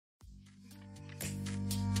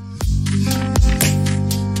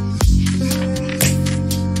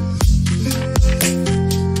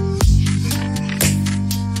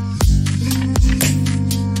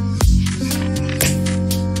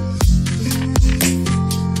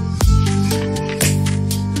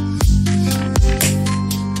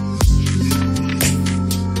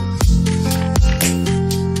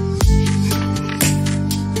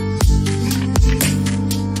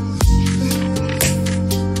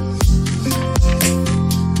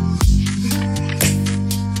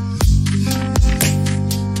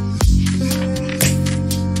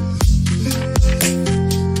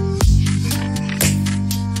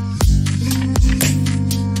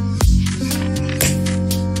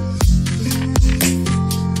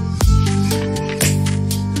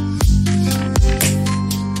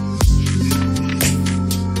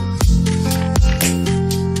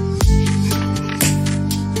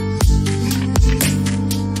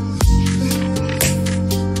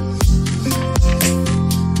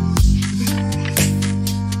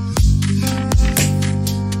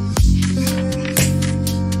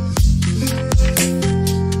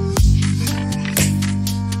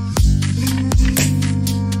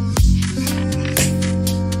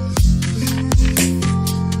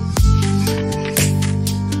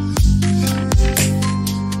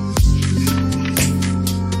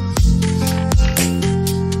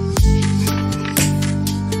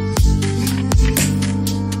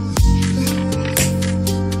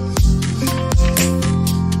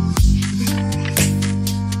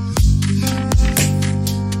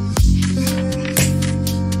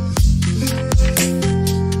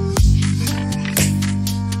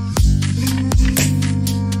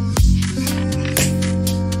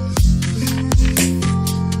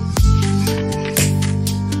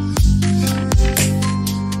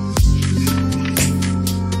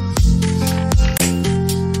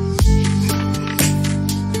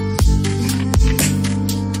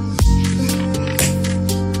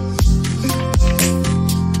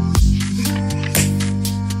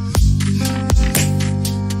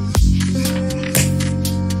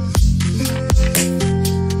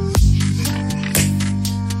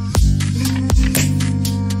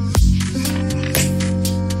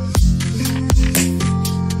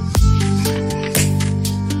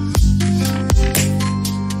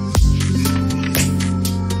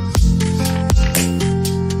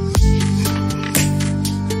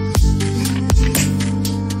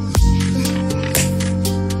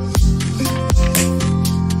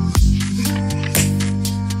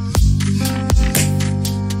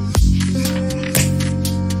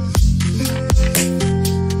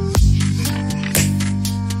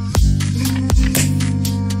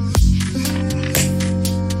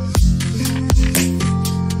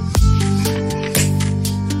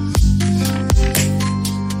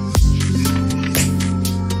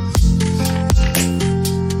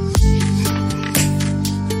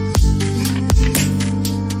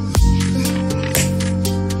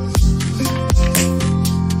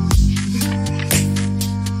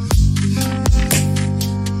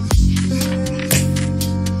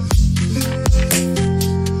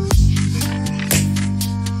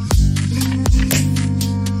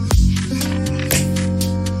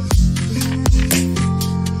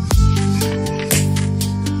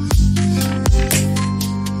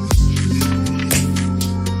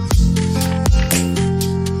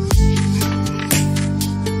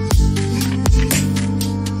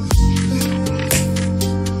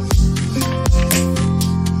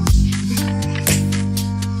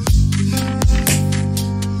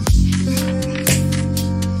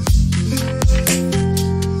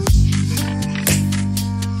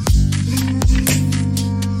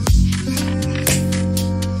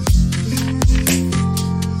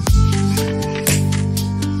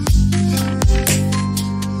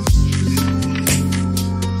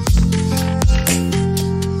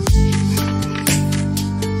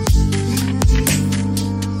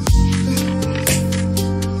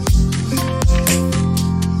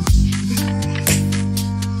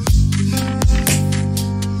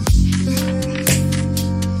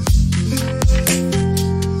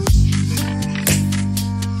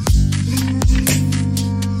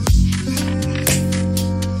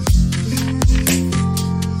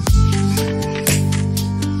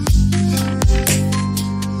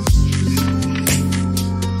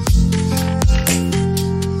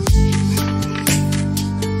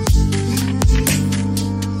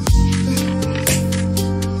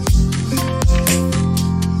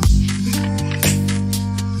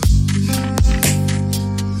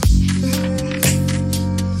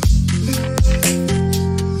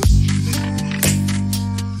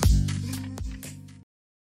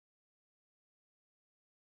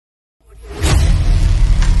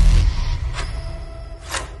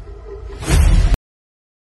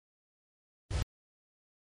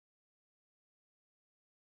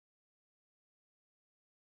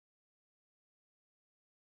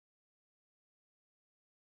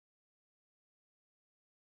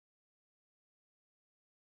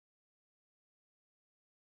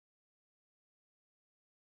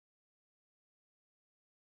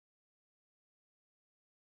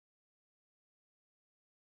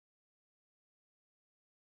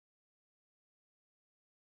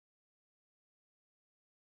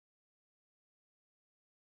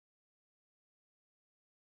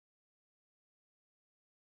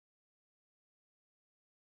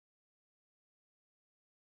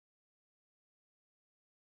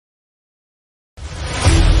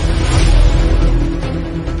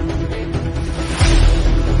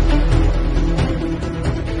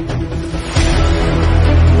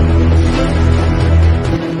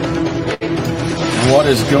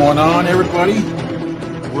is going on, everybody?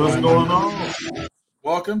 What's going on?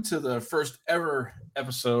 Welcome to the first ever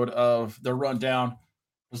episode of The Rundown,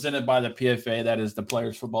 presented by the PFA, that is the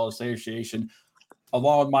Players Football Association.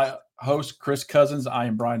 Along with my host, Chris Cousins, I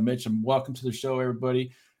am Brian Mitchum. Welcome to the show,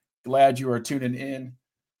 everybody. Glad you are tuning in.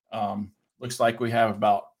 Looks like we have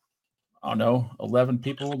about, 11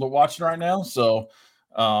 people watching right now. So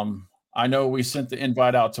I know we sent the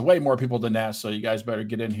invite out to way more people than that, so you guys better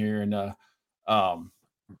get in here and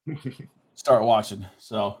start watching.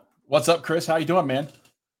 So what's up, Chris? How you doing, man?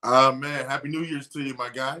 Man, happy New Year's to you, my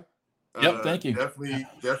guy. Yep, thank you.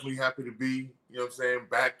 Definitely happy to be,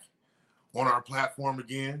 back on our platform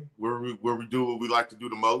again, where we do what we like to do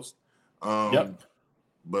the most. Yep.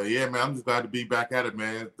 But yeah, man, I'm just glad to be back at it,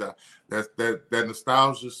 man. That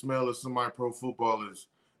nostalgia smell of semi-pro football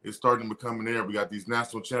is starting to become in there. We got these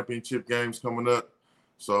national championship games coming up,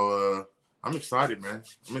 so I'm excited, man.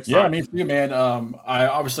 I'm excited. Yeah, me too, man. I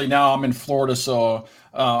obviously now I'm in Florida, so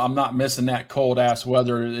I'm not missing that cold ass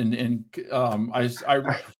weather. And I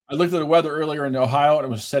looked at the weather earlier in Ohio, and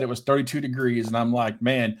it was 32 degrees, and I'm like,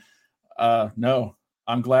 man, no,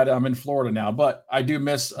 I'm glad I'm in Florida now. But I do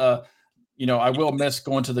miss, I will miss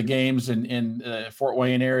going to the games in Fort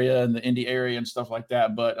Wayne area and the Indy area and stuff like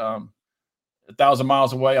that. But 1,000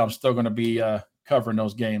 miles away, I'm still going to be covering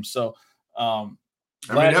those games. So.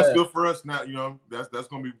 That's good for us now. That's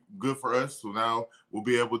going to be good for us. So now we'll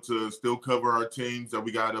be able to still cover our teams that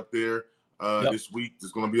we got up there this week.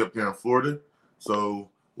 It's going to be up there in Florida. So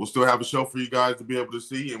we'll still have a show for you guys to be able to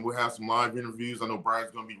see, and we'll have some live interviews. I know Brian's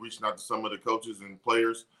going to be reaching out to some of the coaches and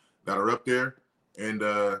players that are up there. And,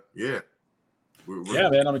 yeah,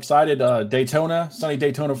 man, I'm excited. Sunny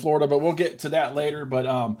Daytona, Florida, but we'll get to that later.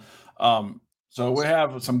 But so we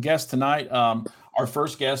have some guests tonight. Our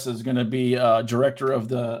first guest is going to be director of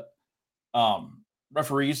the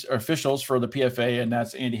referees or officials for the PFA, and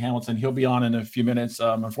that's Andy Hamilton. He'll be on in a few minutes.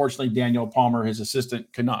 Unfortunately, Daniel Palmer, his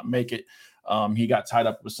assistant, could not make it. He got tied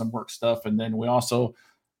up with some work stuff. And then we also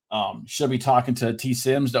should be talking to T.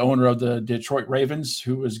 Sims, the owner of the Detroit Ravens,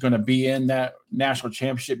 who is going to be in that national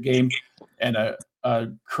championship game, and a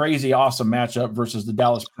crazy awesome matchup versus the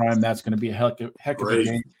Dallas Prime. That's going to be a heck of a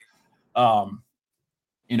game.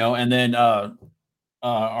 And then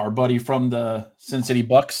our buddy from the Sin City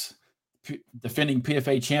Bucs, defending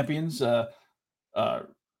PFA champions,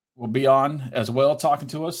 will be on as well talking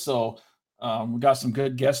to us. So we got some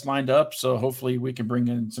good guests lined up. So hopefully we can bring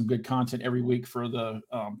in some good content every week for the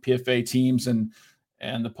PFA teams and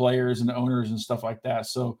the players and the owners and stuff like that.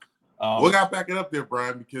 So we got to back it up there,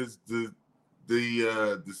 Brian, because the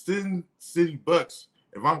Sin City Bucs,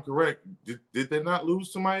 if I'm correct, did they not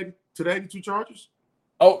lose somebody today to 2 charges?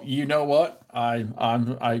 Oh, you know what?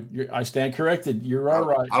 I stand corrected. You're all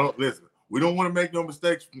right. I don't listen. We don't want to make no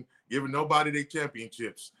mistakes from giving nobody their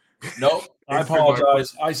championships. Nope. I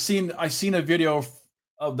apologize. I seen a video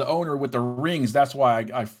of the owner with the rings. That's why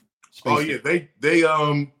I they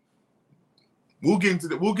we'll get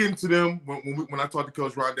into them when I talk to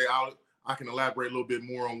Coach Randae. I can elaborate a little bit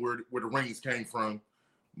more on where the rings came from.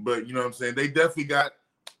 But you know what I'm saying? They definitely got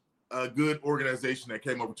a good organization that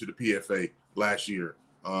came over to the PFA last year.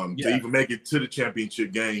 To even make it to the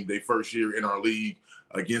championship game, their first year in our league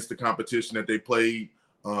against the competition that they played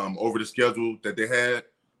over the schedule that they had.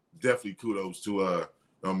 Definitely kudos to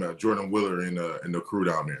Jordan Willer and the crew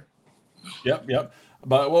down there. Yep.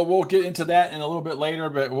 But we'll get into that in a little bit later.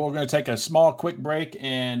 But we're going to take a small, quick break,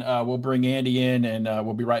 and we'll bring Andy in, and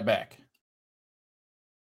we'll be right back.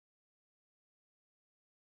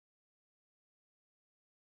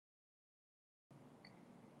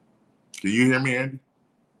 Can you hear me, Andy?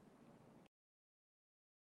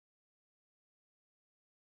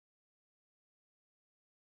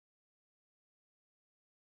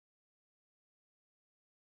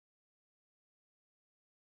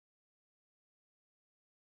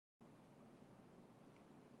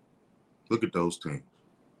 Look at those teams.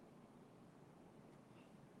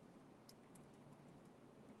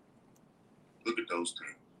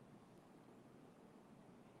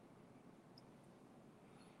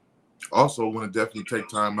 Also, want to definitely take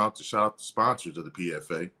time out to shout out the sponsors of the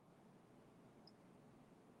PFA.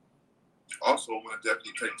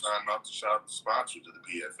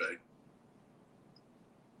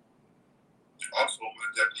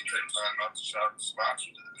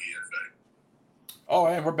 Oh,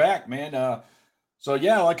 and we're back, man. So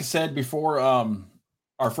yeah, like I said before,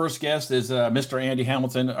 our first guest is Mr. Andy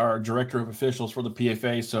Hamilton, our director of officials for the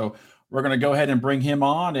PFA. So we're going to go ahead and bring him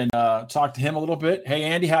on and talk to him a little bit. Hey,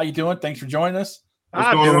 Andy, how you doing? Thanks for joining us.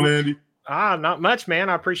 What's going on, Andy? Not much, man.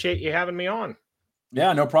 I appreciate you having me on.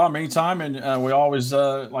 Yeah, no problem. Anytime. And we always,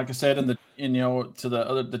 like I said, to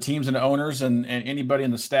the teams and the owners and anybody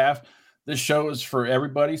in the staff, this show is for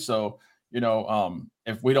everybody. So,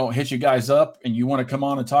 if we don't hit you guys up and you want to come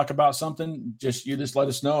on and talk about something, you just let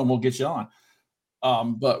us know and we'll get you on.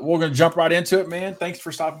 But we're going to jump right into it, man. Thanks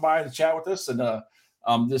for stopping by to chat with us. And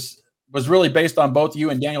this was really based on both you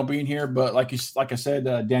and Daniel being here. But like I said,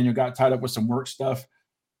 Daniel got tied up with some work stuff.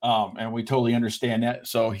 And we totally understand that.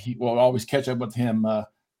 So we'll always catch up with him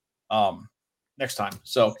next time.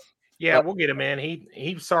 So yeah, we'll get him in.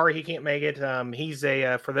 He's sorry he can't make it. He's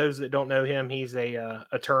for those that don't know him, he's a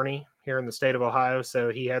attorney here in the state of Ohio. So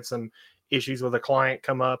he had some issues with a client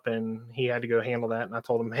come up, and he had to go handle that. And I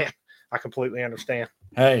told him, man, I completely understand.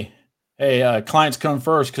 Hey, clients come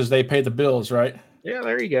first because they pay the bills, right? Yeah,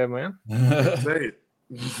 there you go, man. Say it.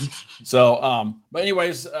 So, but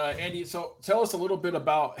anyways, Andy, so tell us a little bit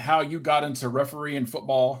about how you got into refereeing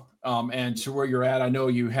football and to where you're at. I know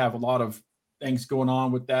you have a lot of things going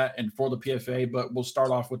on with that and for the PFA, but we'll start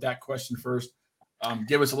off with that question first.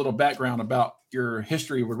 Give us a little background about your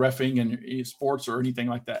history with reffing and sports or anything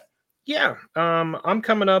like that. Yeah, I'm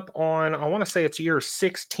coming up on, I want to say it's year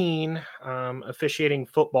 16 officiating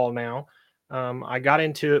football now. I got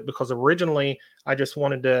into it because originally I just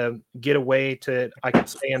wanted to get away I could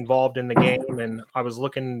stay involved in the game, and I was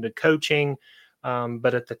looking into coaching.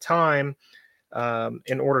 But at the time,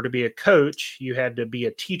 in order to be a coach, you had to be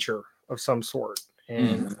a teacher of some sort.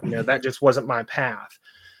 And, that just wasn't my path.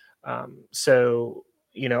 So,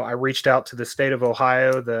 I reached out to the state of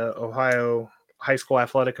Ohio, the Ohio High School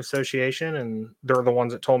Athletic Association, and they're the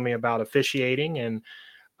ones that told me about officiating. And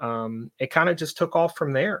it kind of just took off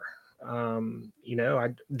from there. I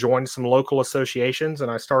joined some local associations,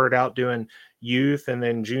 and I started out doing youth and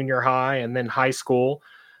then junior high and then high school.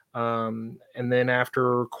 And then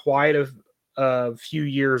after quite a few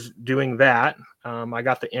years doing that, I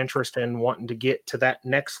got the interest in wanting to get to that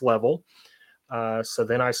next level. So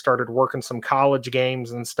then I started working some college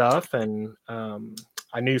games and stuff. And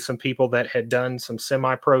I knew some people that had done some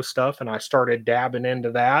semi-pro stuff, and I started dabbing into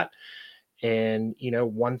that. And,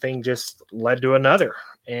 one thing just led to another.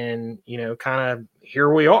 And, kind of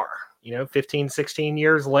here we are, 15, 16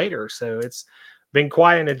 years later. So it's been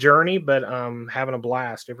quite a journey, but having a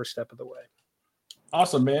blast every step of the way.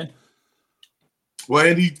 Awesome, man. Well,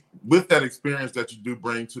 Andy, with that experience that you do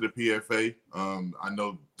bring to the PFA, I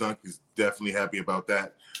know Dunk is definitely happy about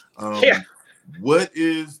that. Yeah. What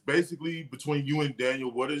is basically between you and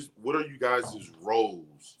Daniel, what are you guys'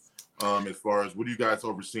 roles? As far as what are you guys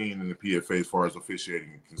overseeing in the PFA as far as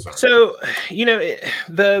officiating is concerned? So,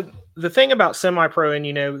 the thing about semi-pro, and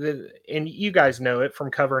and you guys know it from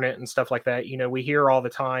covering it and stuff like that. We hear all the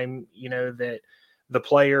time, that the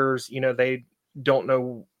players, they don't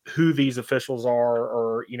know who these officials are,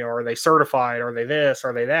 or are they certified? Are they this?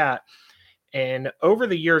 Are they that? And over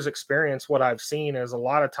the years' experience, what I've seen is a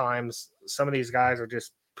lot of times some of these guys are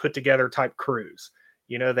just put together type crews.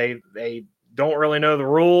 They don't really know the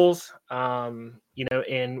rules, and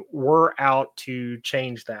we're out to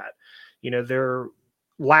change that.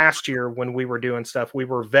 Last year when we were doing stuff, we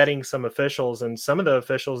were vetting some officials, and some of the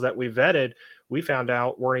officials that we vetted, we found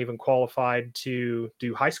out weren't even qualified to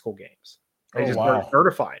do high school games. They just weren't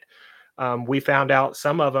certified. We found out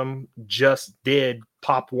some of them just did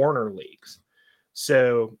Pop Warner leagues.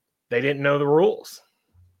 So they didn't know the rules.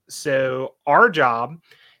 So our job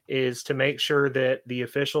is to make sure that the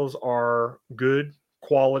officials are good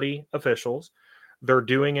quality officials. They're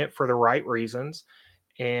doing it for the right reasons.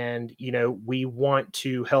 And, we want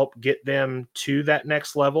to help get them to that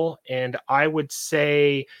next level. And I would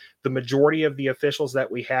say the majority of the officials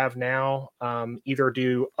that we have now either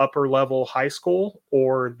do upper level high school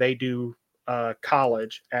or they do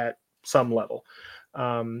college at some level.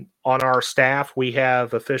 On our staff, we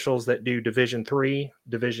have officials that do Division III,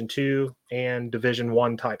 Division II, and Division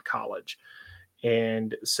I type college.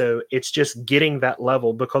 And so it's just getting that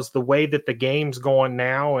level, because the way that the game's going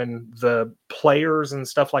now and the players and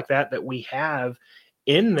stuff like that we have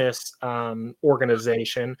in this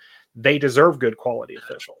organization, they deserve good quality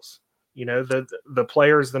officials. The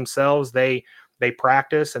players themselves, they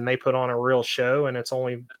practice and they put on a real show, and it's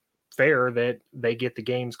only fair that they get the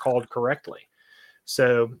games called correctly.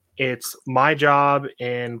 So it's my job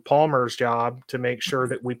and Palmer's job to make sure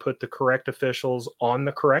that we put the correct officials on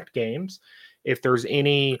the correct games. If there's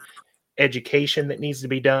any education that needs to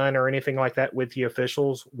be done or anything like that with the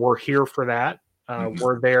officials, we're here for that.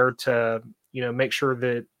 We're there to, make sure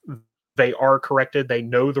that they are corrected. They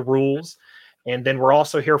know the rules. And then we're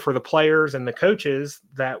also here for the players and the coaches.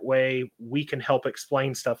 That way we can help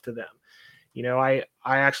explain stuff to them. I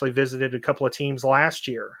actually visited a couple of teams last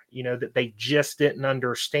year, that they just didn't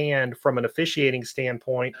understand from an officiating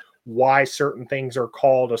standpoint why certain things are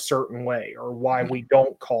called a certain way or why we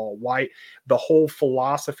don't call, why the whole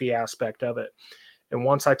philosophy aspect of it. And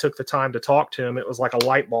once I took the time to talk to them, it was like a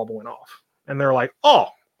light bulb went off. And they're like, oh,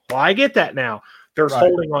 well, I get that now. There's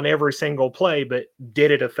holding on every single play, but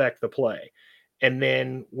did it affect the play? And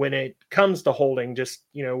then when it comes to holding, just,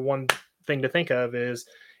 one thing to think of is,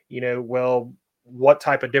 well, what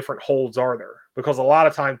type of different holds are there? Because a lot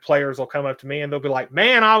of times players will come up to me and they'll be like,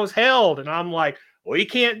 man, I was held. And I'm like, well, you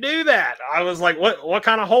can't do that. I was like, what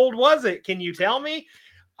kind of hold was it? Can you tell me?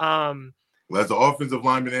 Well, as an offensive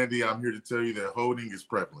lineman, Andy, I'm here to tell you that holding is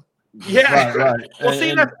prevalent. Yeah. Right. Well,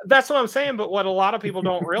 see, that's what I'm saying. But what a lot of people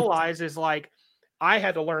don't realize is, like, I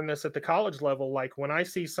had to learn this at the college level. Like, when I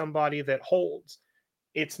see somebody that holds,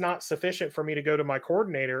 it's not sufficient for me to go to my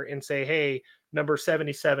coordinator and say, hey, number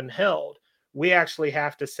 77 held. We actually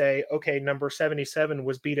have to say, okay, number 77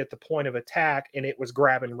 was beat at the point of attack and it was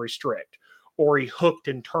grab and restrict, or he hooked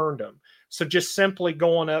and turned him. So just simply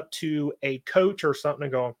going up to a coach or something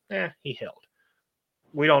and going, he held.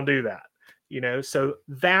 We don't do that. So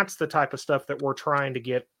that's the type of stuff that we're trying to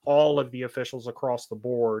get all of the officials across the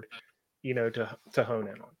board, to hone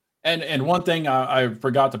in on. And one thing I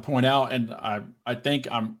forgot to point out, and I think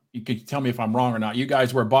you could tell me if I'm wrong or not. You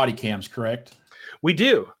guys wear body cams, correct? We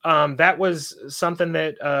do. That was something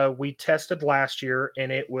that we tested last year,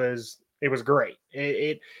 and it was great.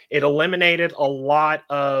 It eliminated a lot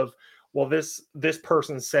of, well, this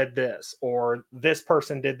person said this or this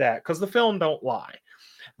person did that, because the film don't lie.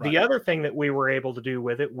 Right. The other thing that we were able to do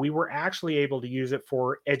with it, we were actually able to use it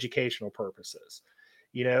for educational purposes.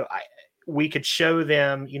 We could show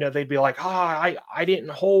them, they'd be like, I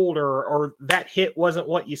didn't hold, or that hit wasn't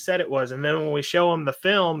what you said it was. And then when we show them the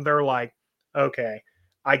film, they're like, okay,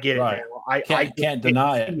 I get it now. I can't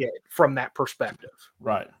deny it from that perspective.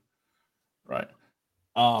 Right.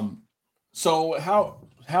 So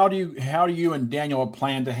how do you and Daniel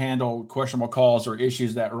plan to handle questionable calls or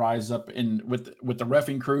issues that rise up with the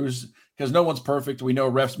reffing crews? Because no one's perfect. We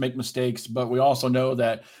know refs make mistakes, but we also know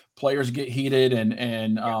that players get heated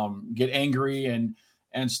and get angry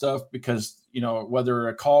and stuff because, whether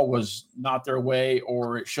a call was not their way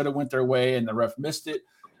or it should have went their way and the ref missed it,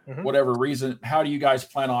 whatever reason. How do you guys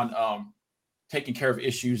plan on taking care of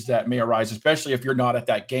issues that may arise, especially if you're not at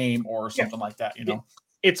that game or something like that,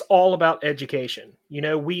 It's all about education.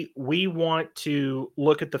 We want to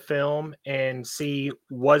look at the film and see,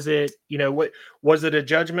 was it, was it a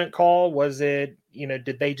judgment call? Was it,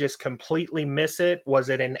 did they just completely miss it? Was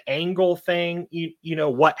it an angle thing?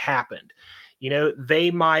 What happened?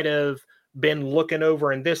 They might have been looking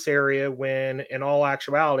over in this area when in all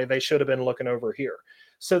actuality, they should have been looking over here.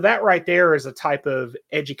 So that right there is a type of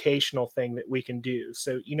educational thing that we can do.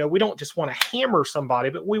 So, we don't just want to hammer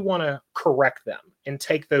somebody, but we want to correct them and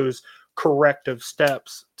take those corrective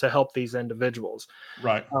steps to help these individuals.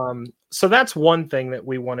 Right. So that's one thing that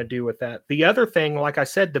we want to do with that. The other thing, like I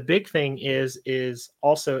said, the big thing is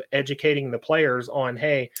also educating the players on,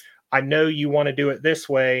 hey, I know you want to do it this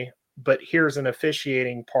way, but here's an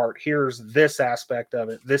officiating part. Here's this aspect of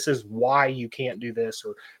it. This is why you can't do this,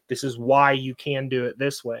 or this is why you can do it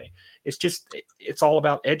this way. It's all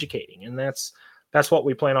about educating. And that's what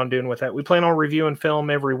we plan on doing with that. We plan on reviewing film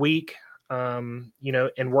every week. And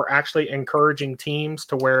we're actually encouraging teams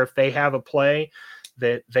to where if they have a play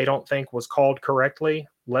that they don't think was called correctly,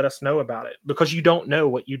 let us know about it, because you don't know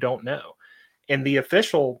what you don't know. And the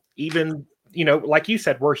official, even, like you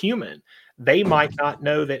said, we're human. They might not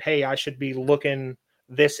know that, hey, I should be looking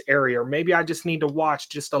this area, or maybe I just need to watch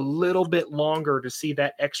just a little bit longer to see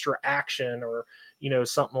that extra action, or,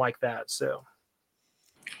 something like that. So.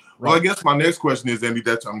 Well, I guess my next question is, Andy,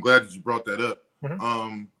 I'm glad that you brought that up.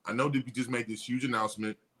 Mm-hmm. I know that we just made this huge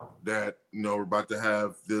announcement that, we're about to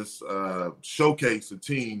have this showcase of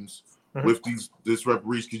teams with this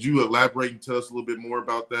referees. Could you elaborate and tell us a little bit more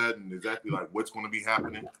about that and exactly like what's going to be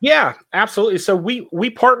happening? Yeah, absolutely. So we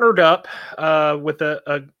partnered up with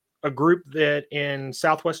a group that in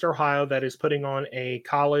Southwest Ohio that is putting on a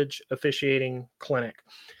college officiating clinic.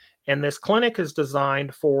 And this clinic is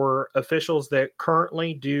designed for officials that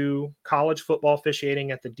currently do college football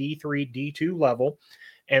officiating at the D3, D2 level,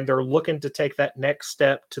 and they're looking to take that next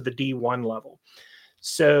step to the D1 level.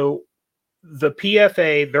 So the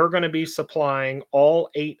PFA, they're going to be supplying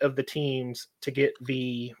all 8 of the teams to get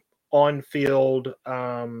the on-field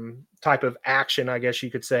type of action, I guess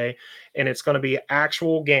you could say. And it's going to be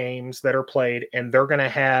actual games that are played, and they're going to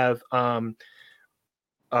have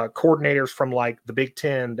coordinators from like the Big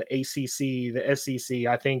Ten, the ACC, the SEC.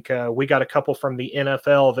 I think we got a couple from the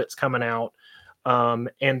NFL that's coming out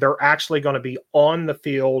And they're actually going to be on the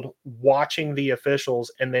field watching the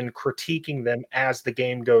officials and then critiquing them as the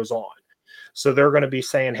game goes on. So they're going to be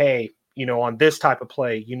saying, hey, on this type of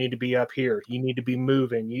play, you need to be up here. You need to be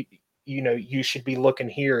moving. You should be looking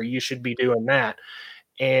here. You should be doing that.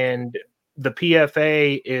 And the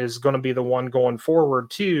PFA is going to be the one going forward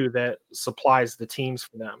too that supplies the teams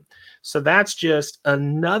for them. So that's just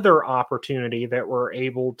another opportunity that we're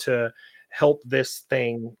able to help this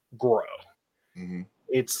thing grow. Mm-hmm.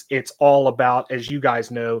 It's all about, as you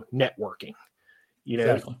guys know, networking.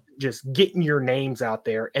 Exactly. Just getting your names out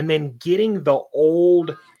there and then getting the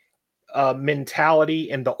old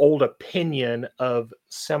mentality and the old opinion of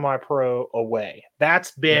semi-pro away.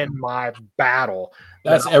 That's been my battle.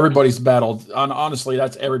 That's everybody's battle. Honestly,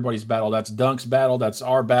 that's everybody's battle. That's Dunk's battle. That's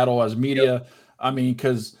our battle as media. Yep. I mean,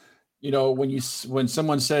 because when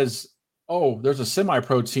someone says, "Oh, there's a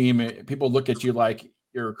semi-pro team," people look at you like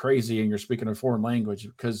you're crazy and you're speaking a foreign language,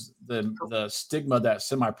 because the stigma that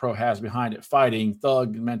semi-pro has behind it, fighting,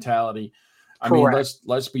 thug mentality. I mean,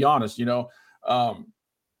 let's be honest.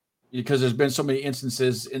 Because there's been so many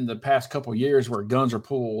instances in the past couple of years where guns are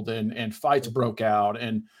pulled and fights broke out.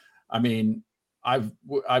 And I mean, I've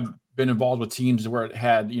been involved with teams where it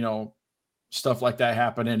had, stuff like that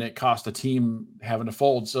happen and it cost a team having to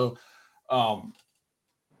fold. So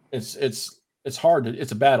it's hard.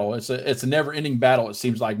 It's a battle. It's a never ending battle. It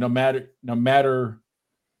seems like no matter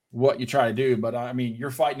what you try to do, but I mean,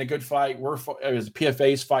 you're fighting a good fight. As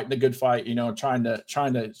PFA's fighting a good fight, trying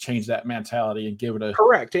to change that mentality and give it a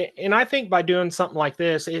correct. And I think by doing something like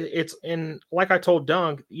this, it's in, like I told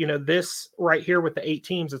Dunk, this right here with the 8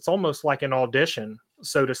 teams, it's almost like an audition,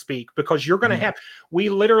 so to speak, because you're going to we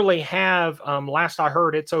literally have, last I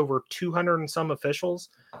heard, it's over 200 and some officials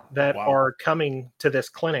that are coming to this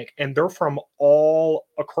clinic, and they're from all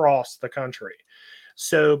across the country.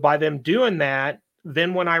 So by them doing that,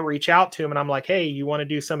 then when I reach out to them and I'm like, hey, you want to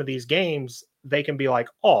do some of these games? They can be like,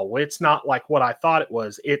 oh, well, it's not like what I thought it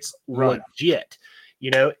was. It's legit,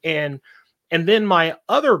 and then my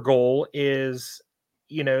other goal is,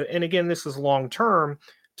 and again, this is long-term,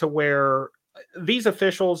 to where these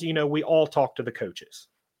officials, we all talk to the coaches,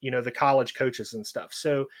 the college coaches and stuff.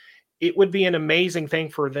 So it would be an amazing thing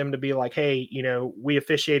for them to be like, hey, we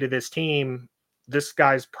officiated this team. This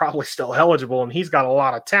guy's probably still eligible and he's got a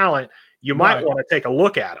lot of talent. You might want to take a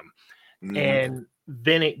look at him. Mm-hmm. And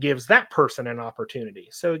then it gives that person an opportunity.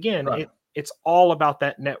 So again, it's all about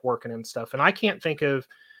that networking and stuff. And I can't think of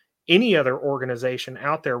any other organization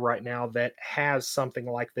out there right now that has something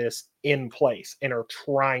like this in place and are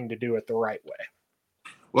trying to do it the right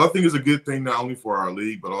way. Well, I think it's a good thing not only for our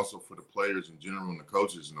league, but also for the players in general and the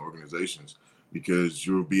coaches and the organizations, because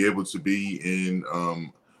you'll be able to be in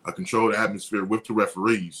a controlled atmosphere with the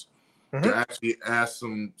referees. Mm-hmm. To actually ask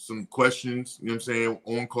some questions,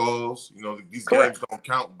 on calls. These games don't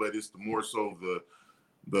count, but it's the more so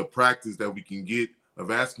the practice that we can get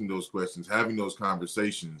of asking those questions, having those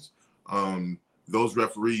conversations. Those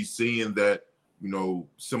referees seeing that,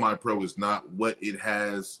 semi-pro is not what it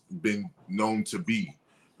has been known to be.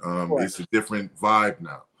 It's a different vibe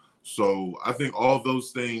now. So I think all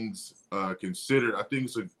those things considered, I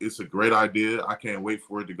think it's a great idea. I can't wait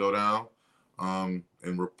for it to go down.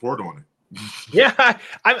 And report on it. Yeah,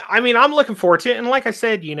 I mean, I'm looking forward to it. And like I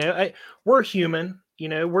said, we're human.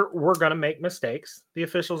 We're going to make mistakes. The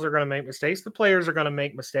officials are going to make mistakes. The players are going to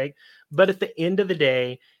make mistakes. But at the end of the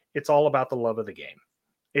day, it's all about the love of the game.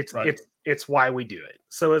 It's why we do it.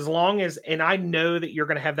 So as long as, and I know that you're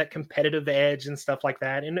going to have that competitive edge and stuff like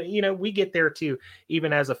that. And, we get there too,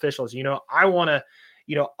 even as officials. I want to,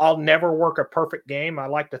 I'll never work a perfect game. I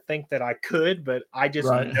like to think that I could, but I just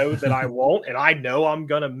know that I won't. And I know I'm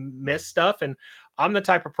going to miss stuff. And I'm the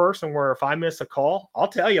type of person where if I miss a call, I'll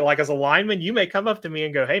tell you, like as a lineman, you may come up to me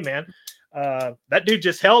and go, hey man, that dude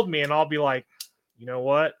just held me. And I'll be like, you know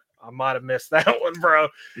what? I might've missed that one, bro.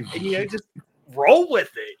 And, just roll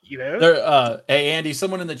with it, Hey, Andy,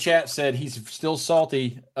 someone in the chat said he's still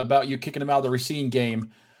salty about you kicking him out of the Racine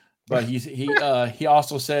game. But he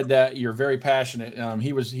also said that you're very passionate.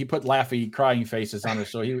 He put laughy, crying faces on it.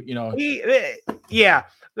 So that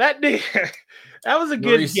dude, that was a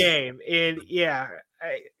good game. And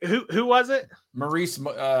who was it? Maurice.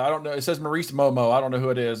 I don't know. It says Maurice Momo. I don't know who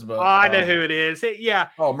it is, but I know who it is.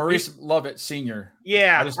 Maurice Lovett Sr.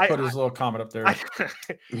 Yeah, I just put his little comment up there.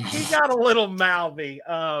 He got a little mouthy,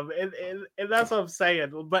 and that's what I'm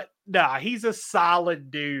saying. But nah, he's a solid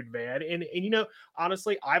dude, man. And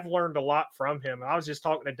honestly, I've learned a lot from him. I was just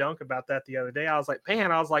talking to Dunk about that the other day. I was like,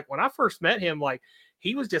 man, when I first met him, like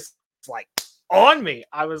he was just like on me.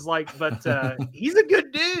 I was like, but he's a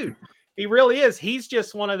good dude. He really is. He's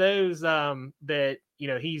just one of those that, you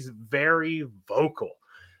know, he's very vocal.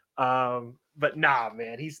 But nah,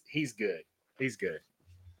 man, he's good. He's good.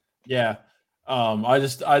 Yeah. I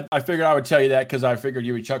figured I would tell you that because I figured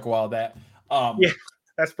you would chuckle all that. Yeah,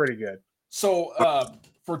 that's pretty good. So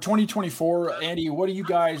for 2024, Andy, what are you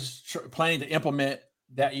guys planning to implement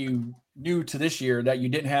that you new to this year that you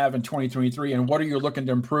didn't have in 2023? And what are you looking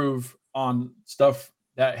to improve on stuff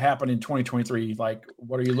that happened in 2023? Like,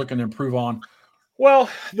 what are you looking to improve on? Well,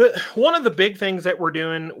 one of the big things that we're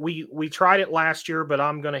doing, we tried it last year, but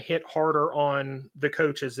I'm going to hit harder on the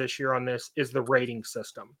coaches this year on this, is the rating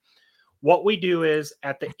system. What we do is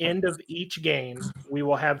at the end of each game, we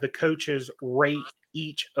will have the coaches rate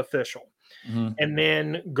each official. Mm-hmm. And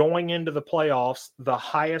then going into the playoffs, the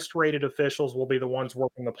highest rated officials will be the ones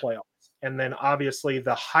working the playoffs. And then obviously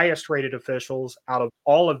the highest rated officials out of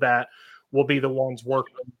all of that will be the ones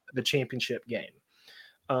working the championship game.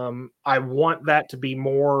 I want that to be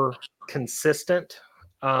more consistent.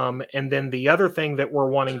 And then the other thing that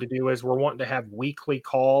we're wanting to do is we're wanting to have weekly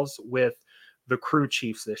calls with the crew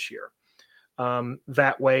chiefs this year.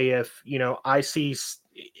 That way, if, you know, I see,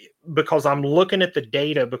 because I'm looking at the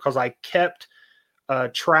data, because I kept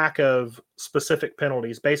track of specific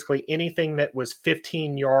penalties, basically anything that was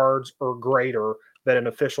 15 yards or greater that an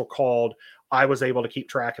official called, I was able to keep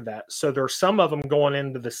track of that. So there's some of them going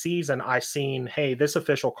into the season, I seen, hey, this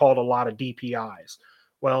official called a lot of DPIs.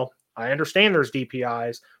 Well, I understand there's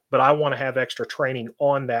DPIs, but I want to have extra training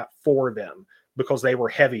on that for them because they were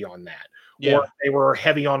heavy on that. Yeah. Or they were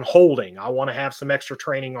heavy on holding. I want to have some extra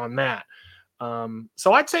training on that.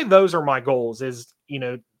 So I'd say those are my goals, is, you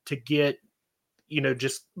know, to get, you know,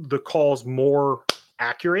 just the calls more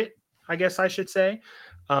accurate, I guess I should say,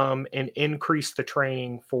 and increase the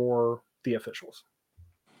training for the officials.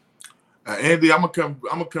 Andy, I'm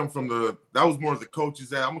gonna come from that was more of the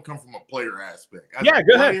coaches. I'm gonna come from a player aspect. As a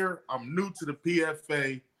player, ahead. I'm new to the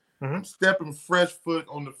PFA. Mm-hmm. I'm stepping fresh foot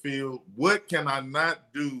on the field. What can I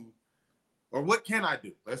not do? Or what can I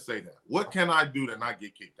do? Let's say that. What can I do to not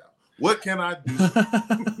get kicked out? What can I do?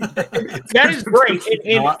 That is great.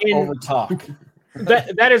 Over talk.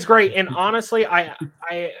 That is great. And honestly, I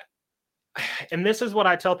and this is what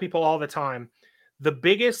I tell people all the time. The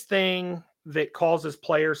biggest thing that causes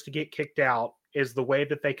players to get kicked out is the way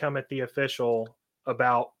that they come at the official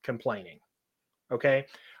about complaining. Okay?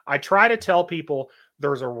 I try to tell people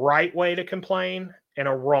there's a right way to complain and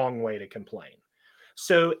a wrong way to complain.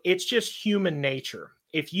 So it's just human nature.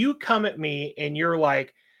 If you come at me and you're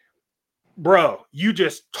like, bro, you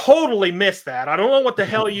just totally missed that. I don't know what the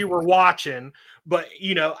hell you were watching, but,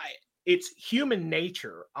 you know, it's human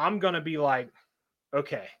nature. I'm going to be like,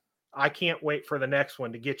 okay, I can't wait for the next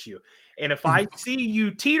one to get you. And if I see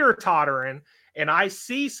you teeter-tottering and I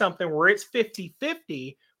see something where it's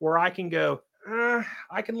 50-50, where I can go,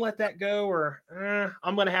 I can let that go, or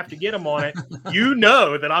I'm going to have to get them on it. You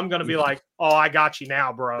know that I'm going to be like, oh, I got you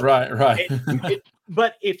now, bro. Right.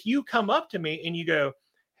 But if you come up to me and you go,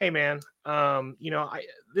 hey, man, you know,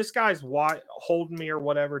 this guy's holding me or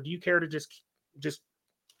whatever. Do you care to just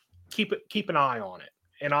keep an eye on it?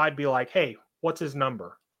 And I'd be like, hey, what's his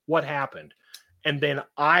number? What happened? And then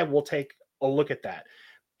I will take a look at that.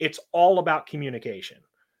 It's all about communication.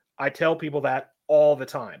 I tell people that all the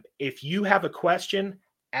time. If you have a question,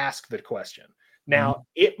 ask the question. Now,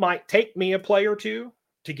 it might take me a play or two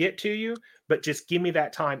to get to you, but just give me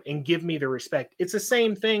that time and give me the respect. It's the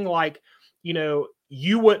same thing like, you know,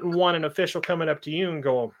 you wouldn't want an official coming up to you and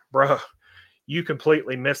going, bro, you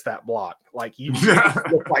completely missed that block. Like you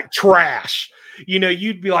look like trash. You know,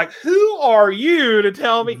 you'd be like, who are you to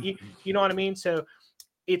tell me? You know what I mean? So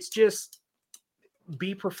it's just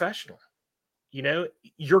be professional. You know,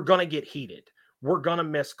 you're going to get heated. We're going to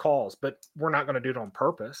miss calls, but we're not going to do it on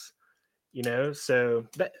purpose. You know, so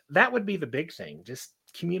that would be the big thing, just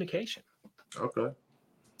communication. Okay.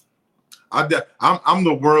 I'm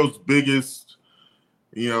the world's biggest,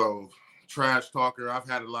 you know, trash talker. I've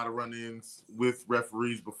had a lot of run-ins with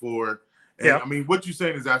referees before. And yeah. I mean, what you're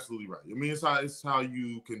saying is absolutely right. I mean, it's how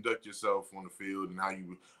you conduct yourself on the field and how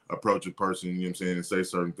you approach a person, you know what I'm saying, and say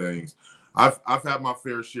certain things. I've had my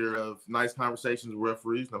fair share of nice conversations with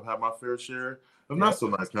referees, and I've had my fair share of not so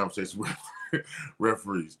nice conversations with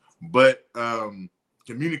referees. But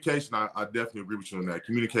communication, I definitely agree with you on that.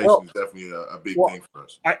 Communication is definitely a big thing for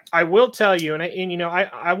us. I will tell you, and you know,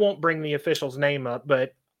 I won't bring the official's name up,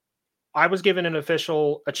 but I was given an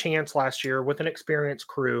official a chance last year with an experienced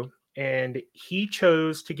crew, and he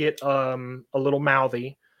chose to get a little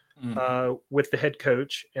mouthy with the head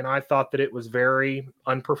coach, and I thought that it was very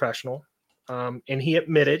unprofessional. And he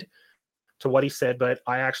admitted to what he said, but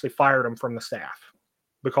I actually fired him from the staff.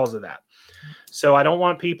 because of that. So I don't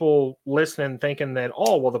want people listening thinking that,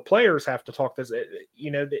 oh, well, the players have to talk this.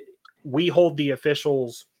 We hold the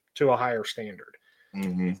officials to a higher standard.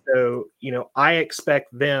 Mm-hmm. So, I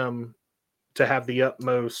expect them to have the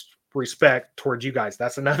utmost respect towards you guys.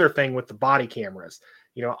 That's another thing with the body cameras.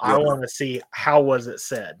 I want to see, how was it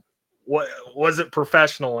said? What was it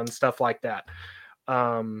professional and stuff like that?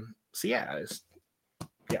 So yeah.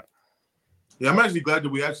 I'm actually glad that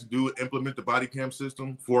we actually do implement the body cam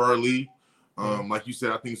system for our league. Like you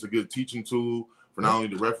said, I think it's a good teaching tool for not only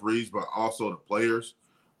the referees, but also the players.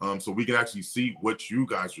 So we can actually see what you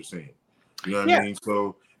guys are seeing. You know what I mean?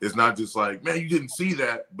 So it's not just like, man, you didn't see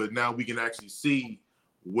that, but now we can actually see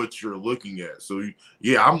what you're looking at. So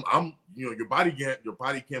I'm your body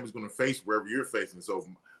cam is going to face wherever you're facing. So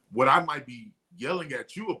what I might be yelling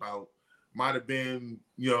at you about might have been,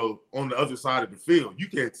 on the other side of the field. You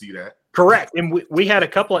can't see that. Correct. And we had a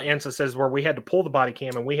couple of instances where we had to pull the body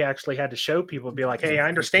cam and we actually had to show people, be like, hey, I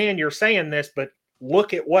understand you're saying this, but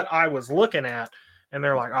look at what I was looking at. And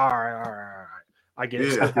they're like, all right. I get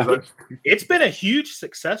it. So it's been a huge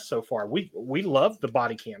success so far. We love the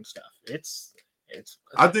body cam stuff.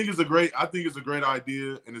 I think it's a great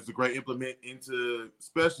idea, and it's a great implement into,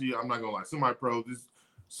 especially, I'm not gonna lie, semi-pro. There's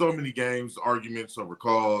so many games, arguments over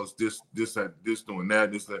calls, this doing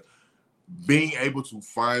that, this that. Being able to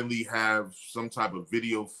finally have some type of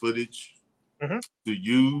video footage to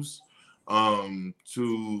use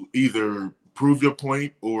to either prove your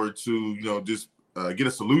point or to just get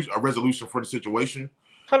a resolution for the situation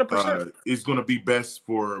 100% is going to be best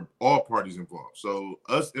for all parties involved. So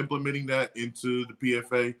us implementing that into the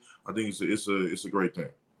PFA, I think it's a great thing.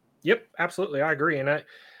 Yep, absolutely, I agree. And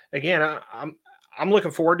I'm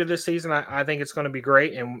looking forward to this season. I think it's going to be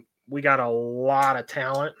great, and we got a lot of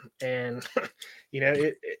talent, and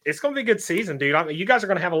it's going to be a good season, dude. You guys are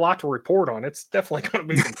going to have a lot to report on. It's definitely going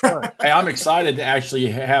to be some fun. Hey, I'm excited to actually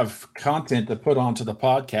have content to put onto the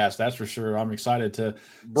podcast. That's for sure. I'm excited to.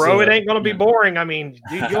 Bro, it ain't going to be boring. I mean,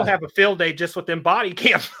 dude, you'll have a field day just with them body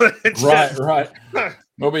cam footage. Right.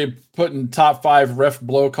 We'll be putting top 5 ref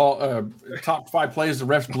blow call, top 5 plays the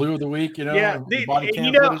refs blew of the week. Yeah, dude,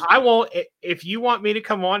 I won't. If you want me to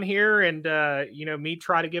come on here and me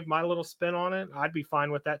try to give my little spin on it, I'd be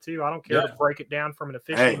fine with that too. I don't care to break it down from an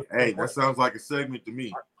official. Hey, that sounds like a segment to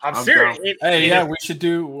me. I'm serious. We should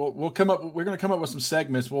do. We'll come up. We're going to come up with some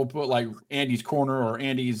segments. We'll put like Andy's corner or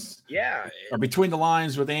Andy's. Or between the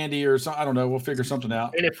lines with Andy or something. I don't know. We'll figure something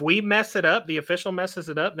out. And if we mess it up, the official messes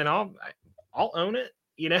it up, then I'll own it.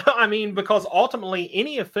 I mean, because ultimately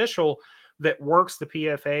any official that works the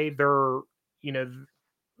PFA, they're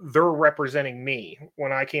representing me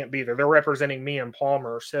when I can't be there. They're representing me and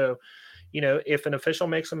Palmer. So, if an official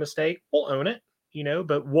makes a mistake, we'll own it,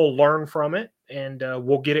 but we'll learn from it and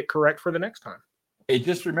we'll get it correct for the next time. Hey,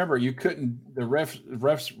 just remember, the refs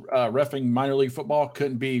reffing minor league football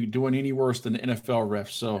couldn't be doing any worse than the NFL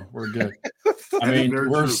refs. So we're good. I mean,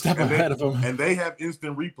 we're a step ahead of them. And they have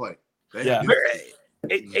instant replay. And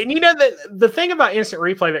the thing about instant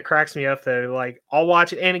replay that cracks me up, though, like I'll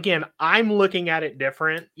watch it, and again, I'm looking at it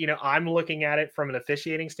different. I'm looking at it from an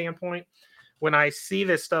officiating standpoint. When I see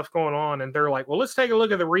this stuff going on, and they're like, "Well, let's take a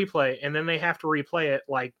look at the replay," and then they have to replay it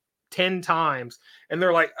like 10 times, and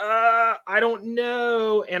they're like, I don't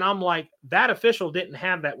know," and I'm like, that official didn't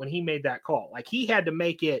have that when he made that call. Like he had to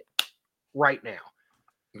make it right now.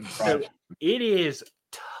 Right. So it is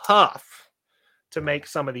tough to make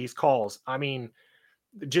some of these calls. I mean,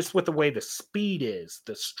 just with the way the speed is,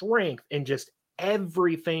 the strength, and just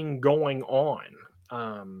everything going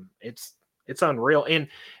on. It's unreal. And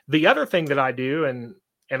the other thing that I do, and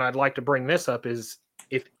I'd like to bring this up, is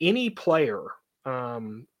if any player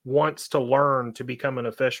wants to learn to become an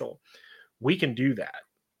official, we can do that.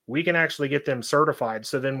 We can actually get them certified.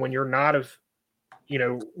 So then when you're not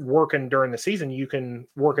working during the season, you can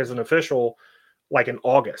work as an official like in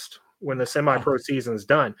August when the semi-pro season's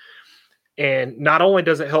done. And not only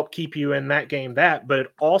does it help keep you in that game, but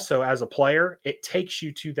it also, as a player, it takes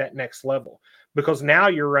you to that next level, because now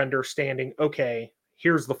you're understanding, okay,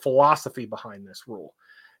 here's the philosophy behind this rule.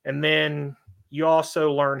 And then you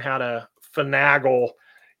also learn how to finagle,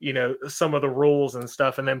 some of the rules and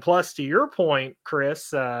stuff. And then plus, to your point,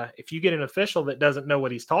 Chris, if you get an official that doesn't know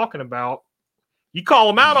what he's talking about, you call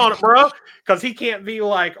him out on it, bro, because he can't be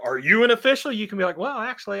like, "Are you an official?" You can be like, "Well,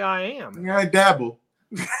 actually, I am." Yeah, I dabble.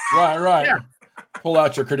 Right. Yeah. Pull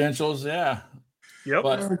out your credentials. Yeah. Yep.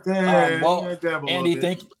 But, Andy,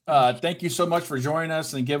 thank you so much for joining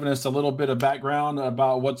us and giving us a little bit of background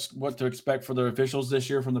about what to expect for the officials this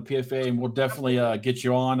year from the PFA, and we'll definitely get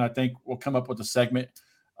you on. I think we'll come up with a segment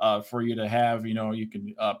for you to have. You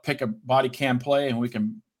can pick a body cam play, and we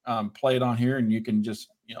can play it on here, and you can just,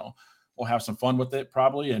 we'll have some fun with it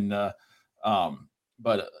probably. And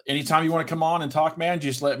but anytime you want to come on and talk, man,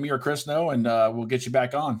 just let me or Chris know, and we'll get you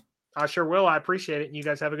back on. I sure will. I appreciate it. And you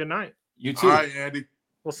guys have a good night. You too. All right, Andy.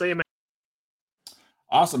 We'll see you, man.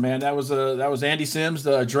 Awesome, man. That was Andy Sims,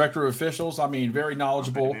 the director of officials. I mean, very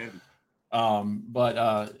knowledgeable.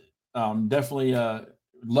 But definitely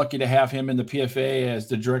lucky to have him in the PFA as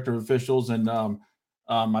the director of officials. And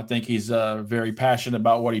I think he's very passionate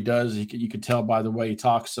about what he does. You can tell by the way he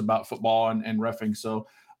talks about football and reffing. So,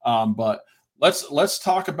 but let's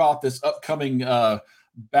talk about this upcoming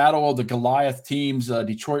battle of the Goliath teams,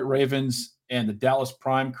 Detroit Ravens and the Dallas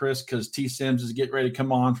Prime, Chris, because T. Sims is getting ready to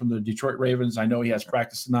come on from the Detroit Ravens. I know he has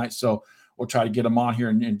practice tonight, so we'll try to get him on here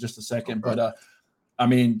in just a second. Okay. But, I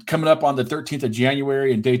mean, coming up on the 13th of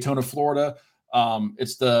January in Daytona, Florida,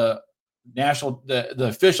 it's the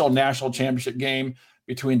official national championship game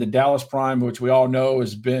between the Dallas Prime, which we all know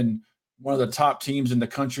has been one of the top teams in the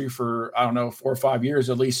country for, 4 or 5 years,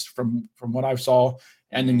 at least from what I saw.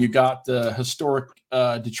 And then you got the historic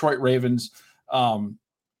Detroit Ravens,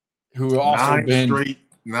 who also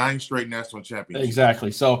nine straight national championships. Exactly.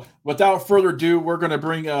 So without further ado, we're going to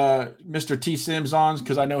bring Mr. T. Sims on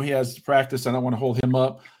because I know he has practice. I don't want to hold him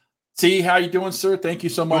up. T, how you doing, sir? Thank you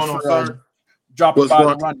so much for dropping by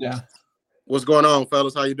the rundown. What's going on,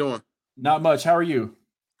 fellas? How you doing? Not much. How are you?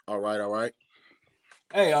 All right.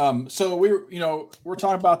 Hey, so we're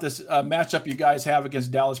talking about this matchup you guys have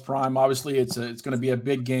against Dallas Prime. Obviously, it's going to be a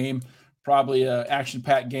big game. Probably an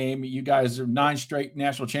action-packed game. You guys are 9 straight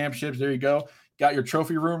national championships. There you go. Got your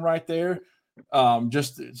trophy room right there.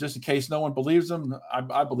 Just in case no one believes them,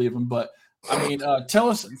 I believe them. But I mean, tell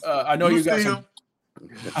us. I know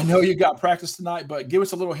you got practice tonight, but give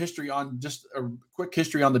us a little history on just a quick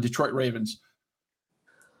history on the Detroit Ravens.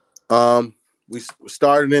 We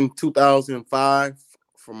started in 2005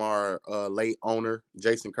 from our late owner,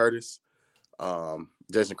 Jason Curtis.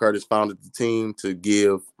 Jason Curtis founded the team to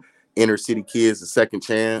give inner city kids a second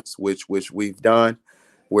chance, which we've done.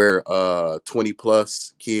 We're 20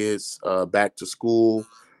 plus kids back to school,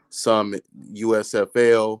 some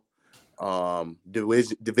USFL,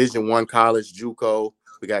 Division I college, JUCO.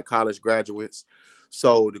 We got college graduates.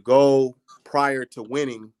 So the goal prior to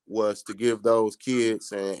winning was to give those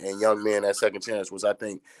kids and young men that second chance, which I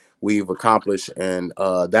think we've accomplished. And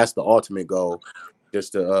that's the ultimate goal,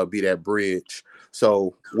 just to be that bridge.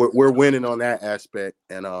 So we're winning on that aspect.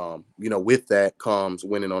 And, with that comes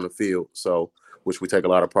winning on the field. So, which we take a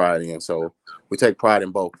lot of pride in. So we take pride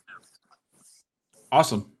in both.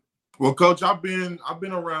 Awesome. Well, Coach, I've been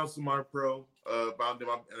around semi-pro about them,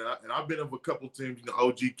 and I've been of a couple teams,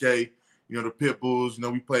 OGK, the Pit Bulls.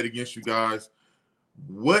 We played against you guys.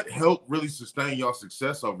 What helped really sustain y'all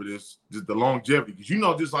success over this? Just the longevity,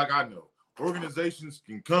 because just like I know, organizations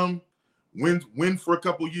can come, win for a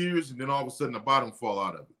couple years, and then all of a sudden the bottom fall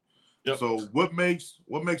out of it. Yep. So what makes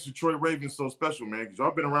Detroit Ravens so special, man? Because y'all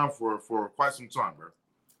been around for quite some time, bro.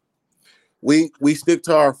 We stick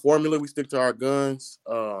to our formula. We stick to our guns.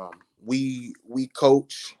 We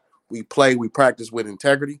coach, we play, we practice with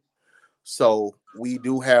integrity. So we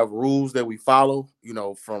do have rules that we follow,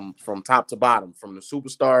 from top to bottom, from the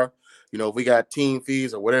superstar. If we got team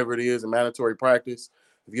fees or whatever it is, a mandatory practice,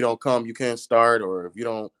 if you don't come, you can't start, or if you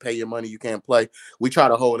don't pay your money, you can't play. We try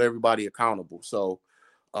to hold everybody accountable. So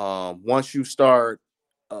once you start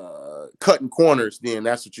cutting corners, then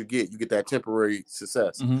that's what you get. You get that temporary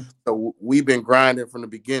success. Mm-hmm. So we've been grinding from the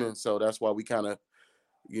beginning. So that's why we kind of,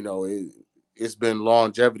 it's been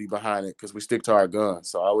longevity behind it because we stick to our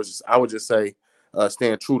guns. So I would just say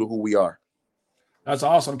staying true to who we are. That's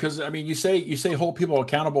awesome. Because I mean, you say hold people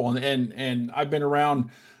accountable, and I've been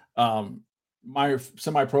around my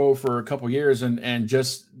semi-pro for a couple of years, and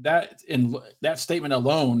just that that statement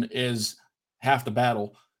alone is half the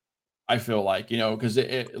battle. I feel like, because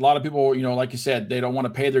a lot of people, like you said, they don't want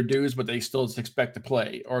to pay their dues, but they still expect to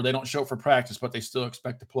play, or they don't show up for practice, but they still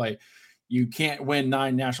expect to play. You can't win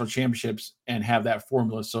 9 national championships and have that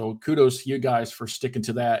formula. So kudos to you guys for sticking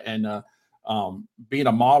to that and being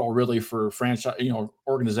a model really for franchise,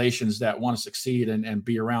 organizations that want to succeed and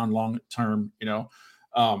be around long term,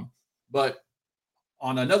 but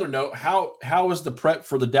on another note, how is the prep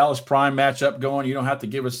for the Dallas Prime matchup going? You don't have to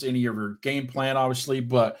give us any of your game plan, obviously,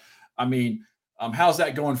 but I mean, how's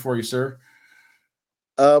that going for you, sir?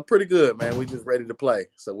 Pretty good, man. We just ready to play.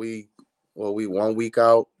 So we 1 week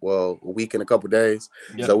out, a week and a couple of days.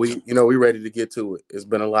 Yep. So we ready to get to it. It's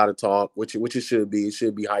been a lot of talk, which it should be. It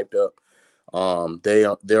should be hyped up.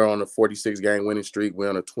 They're on a 46 game winning streak. We're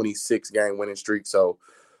on a 26 game winning streak. So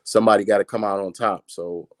somebody got to come out on top.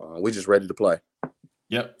 So we're just ready to play.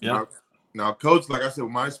 Yep. Now, Coach, like I said,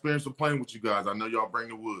 with my experience of playing with you guys, I know y'all bring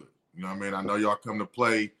the wood. You know what I mean? I know y'all come to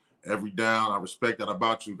play every down. I respect that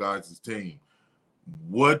about you guys' team.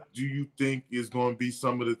 What do you think is going to be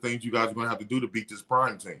some of the things you guys are going to have to do to beat this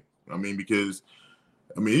Prime team? I mean, because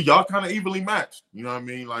y'all kind of evenly matched. You know what I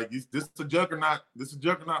mean? Like this is a juggernaut. This is a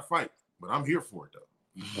juggernaut fight. But I'm here for it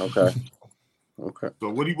though. Okay. So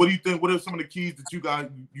what do you think? What are some of the keys that you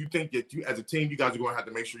think that you as a team you guys are going to have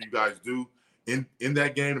to make sure you guys do in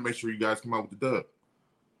that game to make sure you guys come out with the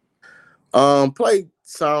dub? Play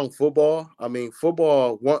sound football. I mean,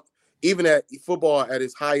 football. Even at football at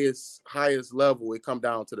its highest level, it come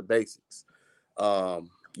down to the basics.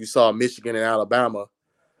 You saw Michigan and Alabama.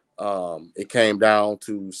 It came down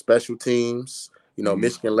to special teams. You know,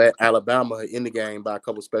 Michigan let Alabama in the game by a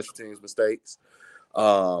couple of special teams mistakes.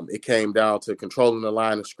 It came down to controlling the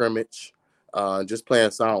line of scrimmage, just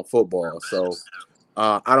playing sound football. So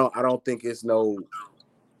I don't think it's no,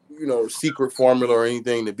 secret formula or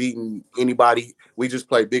anything to beating anybody. We just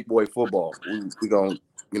play big boy football. We gonna,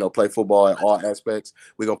 play football at all aspects.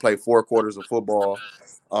 We're gonna play 4 quarters of football.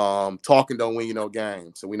 Talking don't win you no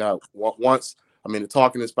game. So we not once. The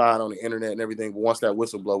talking is fine on the internet and everything, but once that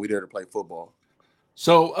whistle blow, we there to play football.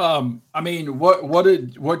 So,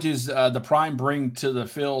 what does the Prime bring to the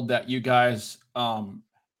field that you guys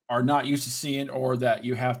are not used to seeing, or that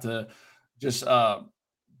you have to just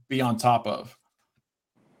be on top of?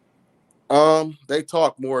 They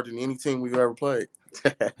talk more than any team we've ever played.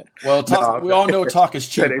 Well, we all know talk is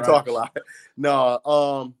cheap. They right? Talk a lot.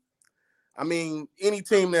 No, any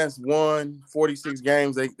team that's won 46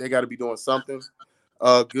 games, they got to be doing something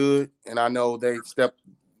good. And I know they've stepped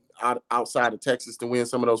outside of Texas to win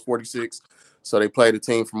some of those 46. So they played a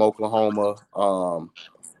team from Oklahoma,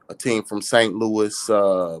 a team from St. Louis,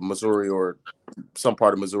 Missouri, or some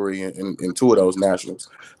part of Missouri in 2 of those nationals.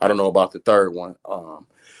 I don't know about the third one.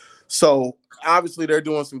 So obviously they're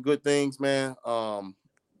doing some good things, man.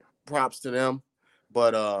 Props to them.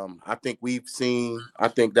 But I think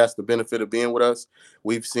that's the benefit of being with us.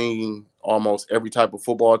 We've seen almost every type of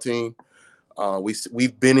football team.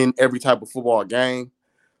 We've been in every type of football game.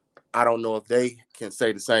 I don't know if they can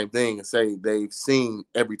say the same thing and say they've seen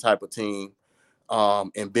every type of team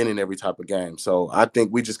and been in every type of game. So I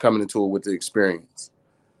think we're just coming into it with the experience.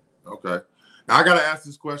 Okay. Now I got to ask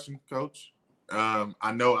this question, Coach.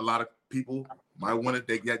 I know a lot of people might want to,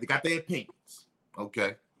 they got their opinions.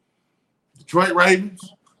 Okay. Detroit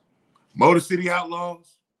Ravens, Motor City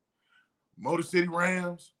Outlaws, Motor City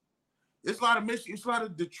Rams. It's a lot of Michigan. It's a lot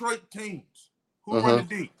of Detroit teams. Who run the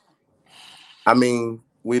D?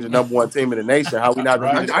 We're the number 1 team in the nation. How we not?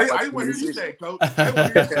 Right. I want to hear you say, Coach.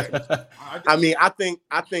 I think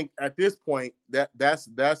at this point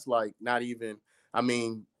that's like not even.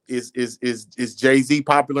 Is Jay-Z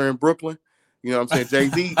popular in Brooklyn? You know what I'm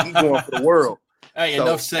saying? Jay-Z, he's going for the world. Hey, so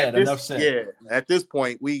enough said. Yeah, at this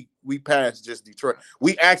point, we passed just Detroit.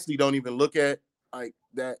 We actually don't even look at like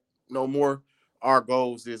that no more. Our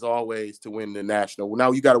goals is always to win the national.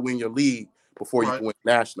 Now you got to win your league before you can win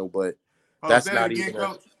national, but that's not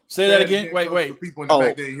even. Say that again. Wait. People in the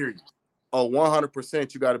back, they hear you.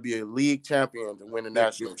 100%. You got to be a league champion to win a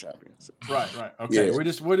national championship. Right. Okay. Yeah. We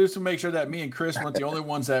just to make sure that me and Chris weren't the only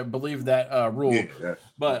ones that believe that rule. Yeah.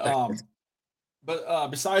 But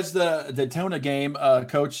besides the Daytona game,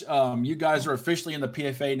 Coach, you guys are officially in the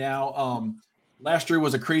PFA now. Last year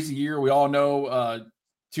was a crazy year. We all know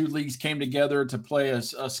 2 leagues came together to play a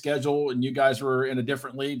schedule, and you guys were in a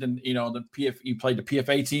different league than you played the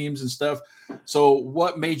PFA teams and stuff. So,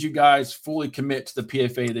 what made you guys fully commit to the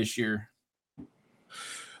PFA this year?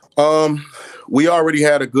 We already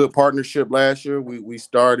had a good partnership last year. We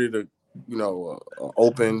started a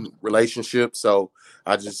open relationship. So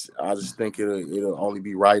I just think it'll only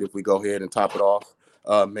be right if we go ahead and top it off,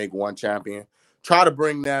 make 1 champion. Try to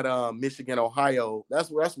bring that Michigan, Ohio. That's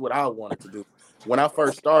what I wanted to do. When I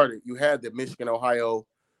first started, you had the Michigan, Ohio.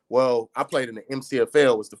 Well, I played in the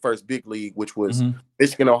MCFL, was the first big league, which was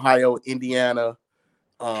Michigan, Ohio, Indiana,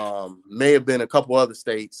 may have been a couple other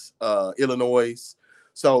states, Illinois.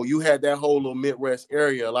 So you had that whole little Midwest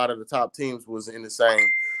area. A lot of the top teams was in the same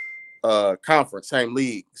conference, same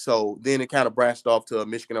league. So then it kind of branched off to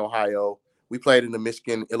Michigan, Ohio. We played in the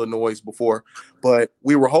Michigan, Illinois before, but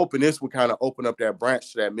we were hoping this would kind of open up that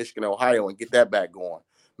branch to that Michigan, Ohio and get that back going.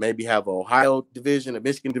 Maybe have an Ohio division, a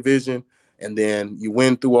Michigan division, and then you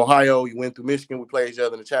win through Ohio, you win through Michigan, we play each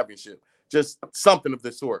other in the championship. Just something of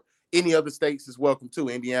the sort. Any other states is welcome too,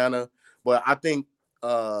 Indiana. But I think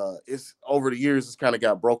it's over the years, it's kind of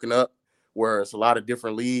got broken up where it's a lot of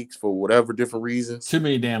different leagues for whatever different reasons. Too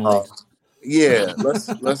many damn leagues. Yeah,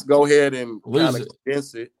 let's go ahead and kind of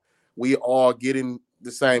condense it. We all get in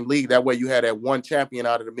the same league. That way you have that one champion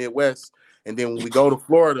out of the Midwest. And then when we go to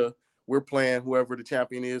Florida, we're playing whoever the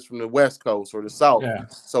champion is from the West Coast or the South. Yeah.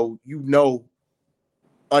 So who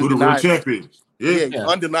the real champion is. Yeah,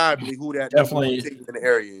 undeniably who that definitely team in the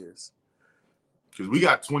area is. Because we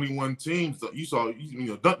got 21 teams. You saw,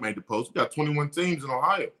 Dunk made the post. We got 21 teams in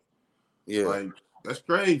Ohio. Yeah. Like, that's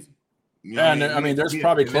crazy. There's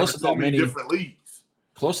probably close to that many different leagues.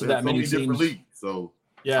 Close to that many different leagues. So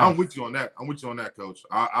yeah, I'm with you on that. Coach.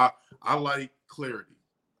 I like clarity.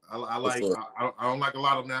 I don't like a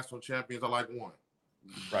lot of national champions. I like one.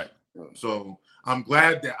 Right. So I'm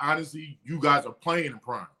glad that honestly you guys are playing in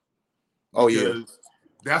prime. Oh yeah.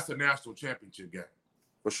 That's a national championship game.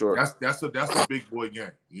 For sure. That's a big boy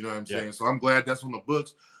game. You know what I'm saying? So I'm glad that's on the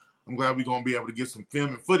books. I'm glad we're gonna be able to get some film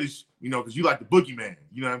and footage, because you like the boogeyman.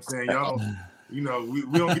 You know what I'm saying? Y'all, we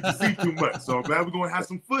don't get to see too much. So I'm glad we're gonna have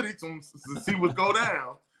some footage to see what's go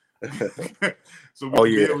down. So we can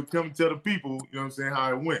be able to come and tell the people,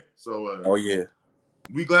 how it went. So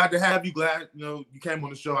we glad to have you. Glad you came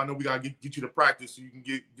on the show. I know we gotta get you to practice so you can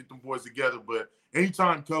get them boys together. But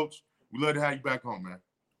anytime, Coach, we love to have you back home, man.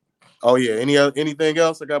 Oh yeah. Anything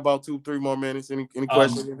else? I got about 2-3 more minutes. Any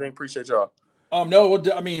questions? Anything? Appreciate y'all. No,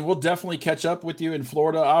 we'll definitely catch up with you in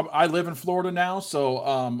Florida. I live in Florida now, so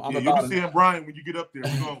you'll be seeing Brian when you get up there.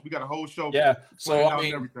 We got a whole show. Yeah, so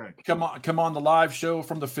come on the live show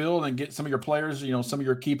from the field and get some of your players. Some of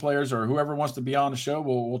your key players or whoever wants to be on the show.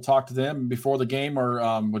 We'll talk to them before the game, or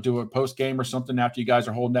we'll do a post game or something after you guys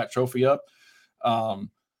are holding that trophy up.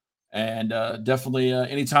 And definitely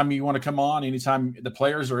anytime you want to come on, anytime the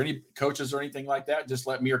players or any coaches or anything like that, just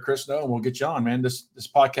let me or Chris know and we'll get you on, man. This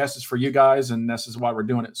podcast is for you guys and this is why we're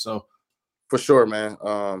doing it. So for sure, man.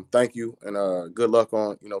 Thank you and good luck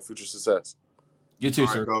on, future success. You too,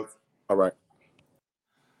 sir. Coach. All right.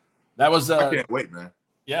 That was I can't wait, man.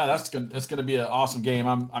 Yeah, that's gonna be an awesome game.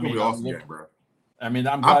 Awesome game, bro. I'm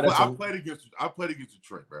glad I played against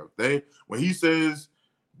Detroit, bro. When he says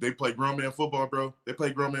they play grown man football, bro. They play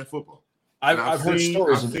grown man football. I've heard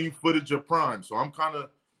stories. I've seen footage of prime, so I'm kind of.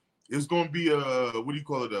 It's going to be what do you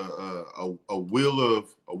call it? A will of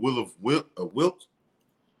wilt.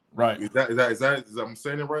 Right. Is that I'm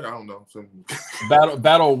saying it right? I don't know.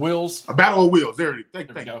 Battle of wills. A battle of wills. There it is. Thank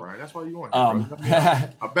you, Brian. That's why you want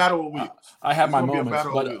a battle of wills. I have my moments,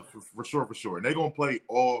 but for sure. And they're gonna play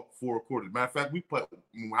all 4 quarters. Matter of fact, when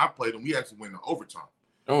I played them, we actually went in overtime.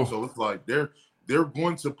 Oh, so it's like they're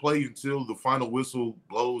going to play until the final whistle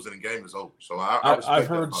blows and the game is over. So I've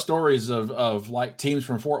heard stories of like teams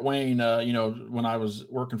from Fort Wayne, when I was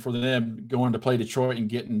working for them, going to play Detroit and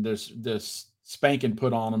getting this spanking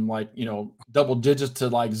put on them, like, double digits to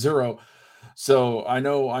like 0. So I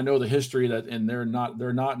know the history that, and they're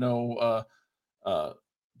going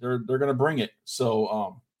to bring it.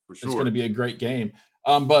 So for sure. It's going to be a great game.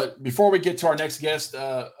 But before we get to our next guest,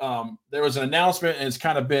 there was an announcement and it's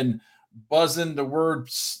kind of been buzzing. The word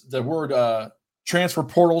transfer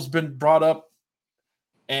portal's been brought up,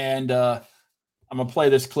 and I'm gonna play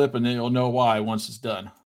this clip and then you'll know why once it's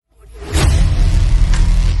done.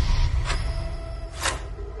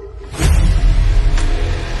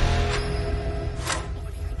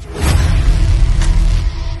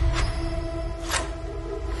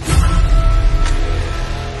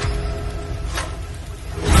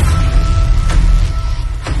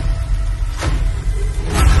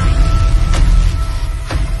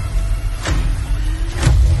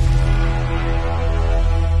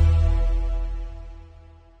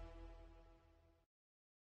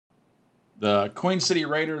 The Queen City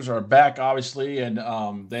Raiders are back, obviously, and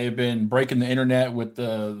they've been breaking the internet with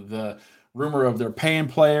the rumor of they're paying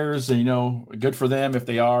players, and good for them if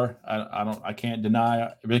they are. I can't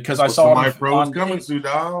deny, because I saw my pros coming to,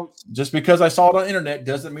 dog. Just because I saw it on the internet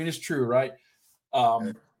doesn't mean it's true, right?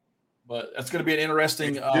 But that's going to be an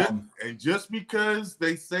interesting. And just because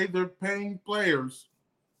they say they're paying players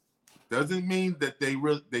doesn't mean that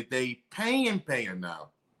they paying now.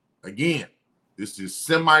 Again, this is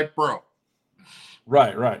semi-pro.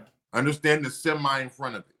 Right. Understand the semi in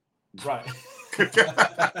front of it. Right.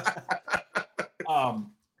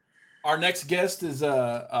 Our next guest is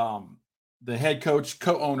the head coach,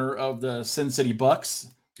 co-owner of the Sin City Bucs.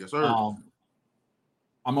 Yes, sir. I'm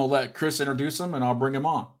gonna let Chris introduce him, and I'll bring him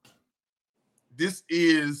on. This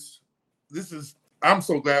is. I'm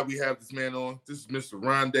so glad we have this man on. This is Mr.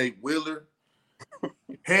 Randae Wheeler,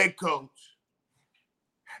 head coach.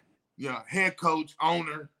 Head coach,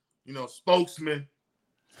 owner. Spokesman,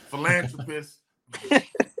 philanthropist,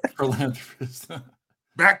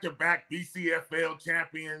 back-to-back BCFL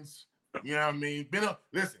champions, You know what I mean?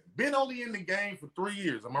 Been only in the game for 3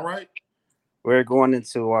 years. Am I right? We're going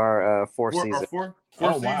into our fourth season. Fourth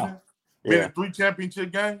season. Wow. Been in 3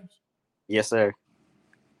 championship games. Yes, sir.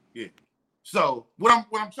 Yeah. So what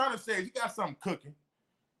I'm trying to say is, you got something cooking.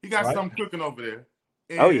 He got something cooking over there.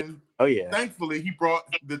 And oh yeah. Thankfully, he brought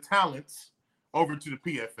the talents over to the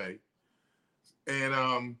PFA.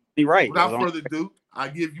 And Be right. Without further ado, I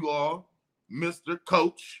give you all Mr.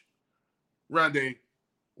 Coach Randae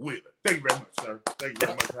Wheeler. Thank you very much, sir. Thank you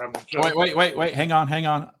very much for having me. Wait. Hang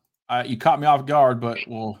on. You caught me off guard, but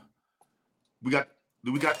do we got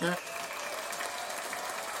that?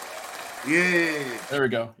 Yeah. There we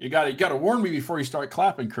go. You got to warn me before you start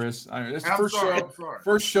clapping, Chris. This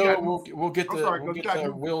first show. We'll get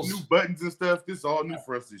the wheels. New buttons and stuff. This is all new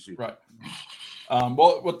for us this year. Right.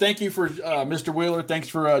 Well, thank you for Mr. Wheeler. Thanks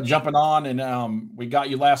for jumping on, and we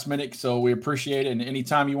got you last minute, so we appreciate it. And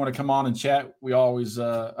anytime you want to come on and chat, we always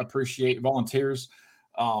appreciate volunteers.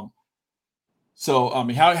 How's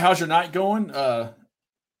your night going?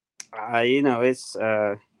 It's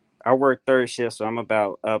I work third shift, so I'm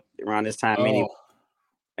about up around this time anyway.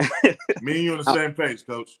 Me and you on the same page,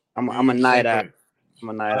 Coach. I'm a night out.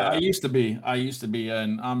 I used to be,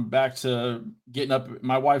 and I'm back to getting up.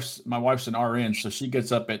 My wife's an RN, so she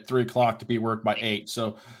gets up at 3:00 to be worked by 8.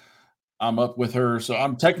 So I'm up with her. So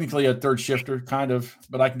I'm technically a third shifter, kind of,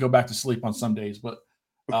 but I can go back to sleep on some days. But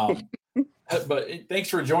thanks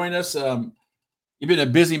for joining us. You've been a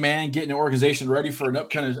busy man getting the organization ready for an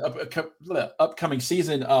upcoming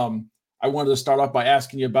season. I wanted to start off by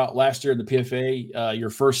asking you about last year in the PFA,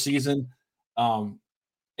 your first season.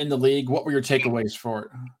 In the league, what were your takeaways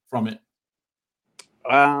from it?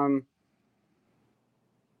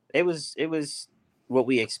 It was what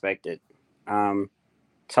we expected.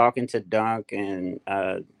 Talking to Dunk and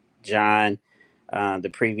John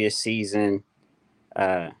the previous season,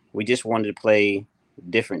 we just wanted to play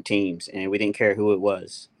different teams, and we didn't care who it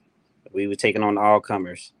was. We were taking on all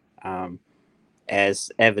comers,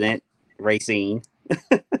 as evident, Racine.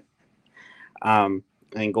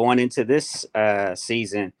 And going into this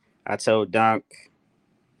season, I told Dunk,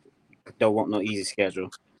 don't want no easy schedule.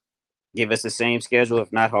 Give us the same schedule,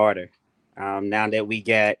 if not harder. Now that we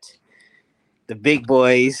got the big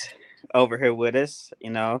boys over here with us,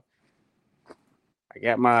 I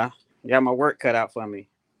got my work cut out for me.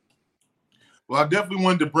 Well, I definitely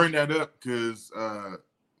wanted to bring that up because,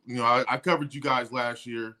 I covered you guys last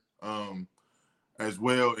year as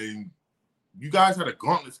well, and you guys had a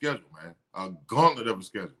gauntlet schedule, man. A gauntlet of a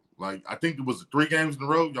schedule. Like, I think it was 3 games in a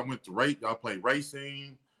row. Y'all went to y'all played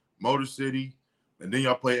Racing, Motor City, and then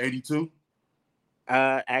y'all played 82.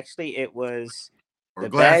 Actually, it was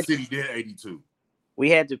Glass City did 82. We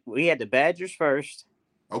had the Badgers first.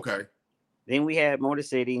 Okay. Then we had Motor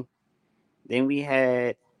City. Then we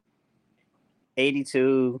had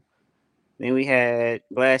 82. Then we had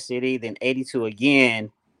Glass City. Then 82 again.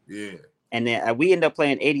 Yeah. And then we ended up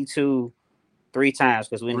playing 82 3 times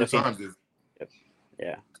because we ended up.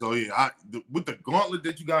 Yeah. So with the gauntlet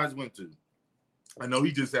that you guys went to, I know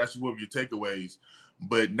he just asked you what were your takeaways,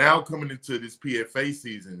 but now coming into this PFA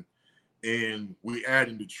season, and we add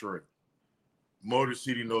in Detroit, Motor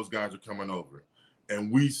City, and those guys are coming over,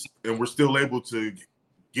 and we're still able to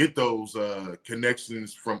get those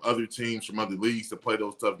connections from other teams, from other leagues to play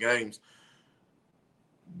those tough games.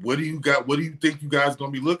 What do you got? What do you think you guys are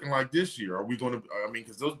going to be looking like this year? Are we going to? I mean,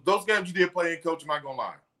 because those games you did play in, Coach, am I going to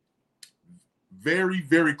lie? Very,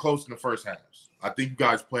 very close in the first halves. I think you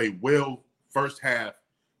guys played well first half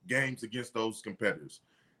games against those competitors.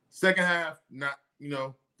 Second half, not,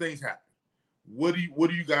 things happen. What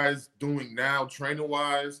are you guys doing now, training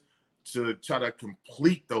wise, to try to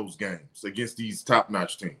complete those games against these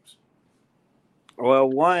top-notch teams? Well,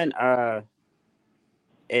 one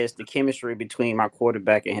is the chemistry between my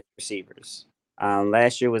quarterback and his receivers.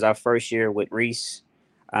 Last year was our first year with Reese.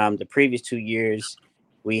 The previous 2 years,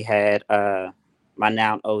 we had my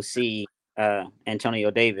now OC,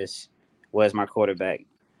 Antonio Davis, was my quarterback.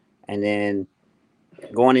 And then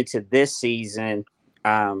going into this season,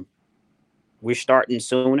 we're starting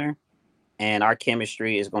sooner, and our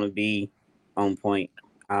chemistry is going to be on point.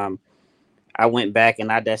 I went back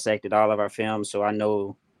and I dissected all of our films, so I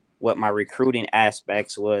know what my recruiting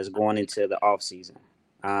aspects was going into the offseason.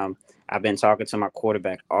 I've been talking to my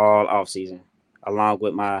quarterback all offseason, along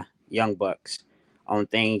with my young Bucs, on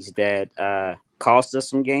things that cost us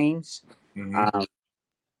some games. Mm-hmm.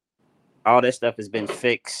 All that stuff has been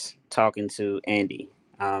fixed talking to Andy.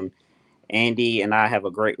 Andy and I have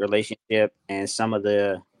a great relationship, and some of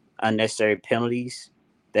the unnecessary penalties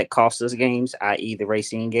that cost us games, i.e. the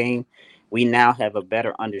Racing game, we now have a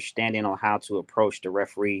better understanding on how to approach the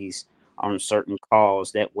referees on certain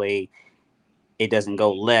calls. That way it doesn't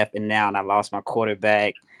go left. And now I lost my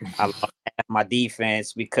quarterback. I lost half my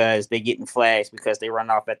defense because they're getting flags because they run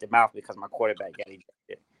off at the mouth because my quarterback got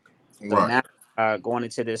ejected. So Right. now going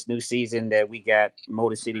into this new season that we got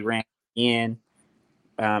Motor City Randae in,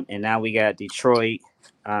 and now we got Detroit,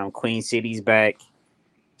 Queen City's back.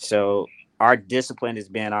 So our discipline has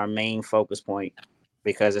been our main focus point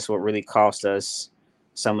because it's what really cost us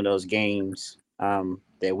some of those games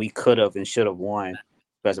that we could have and should have won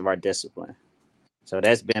because of our discipline. So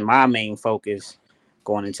that's been my main focus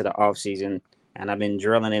going into the offseason. And I've been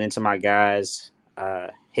drilling it into my guys'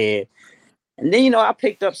 head. And then, I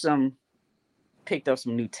picked up some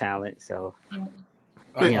new talent. So,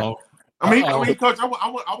 I mean, Coach,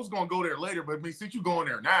 I was going to go there later, but since you're going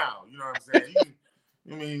there now, you know what I'm saying?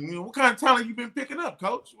 What kind of talent you been picking up,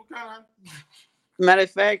 Coach? What kind of? Matter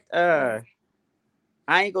of fact, I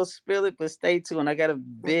ain't gonna spill it, but stay tuned. I got a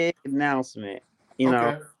big announcement.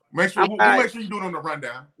 Okay. Make sure we'll make sure you do it on the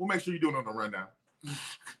rundown. We'll make sure you do it on the rundown.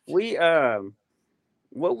 We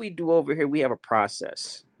what we do over here, we have a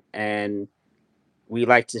process, and we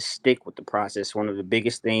like to stick with the process. One of the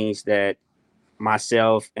biggest things that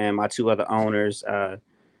myself and my two other owners, Ed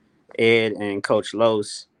and Coach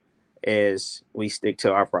Los, is we stick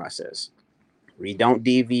to our process. We don't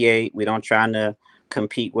deviate. We don't try to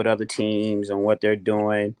compete with other teams on what they're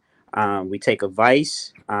doing. We take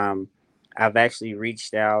advice. I've actually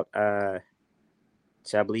reached out to,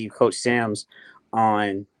 I believe, Coach Sims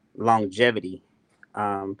on longevity.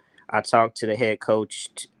 I talked to the head coach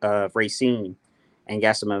of Racine and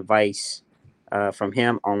got some advice from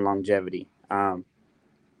him on longevity.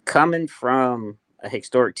 Coming from a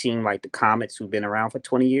historic team like the Comets, who've been around for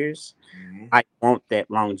 20 years, I want that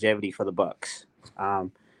longevity for the Bucs.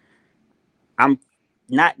 I'm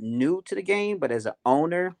not new to the game, but as an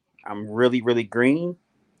owner, I'm really, really green.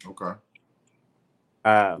 Okay.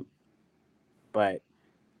 But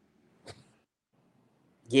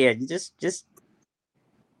yeah, you just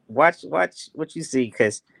watch what you see,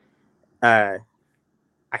 because I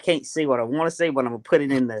can't say what I want to say, but I'm gonna put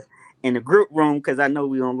it in the group room because I know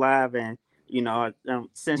we on live and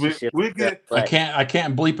censorship. We're good. I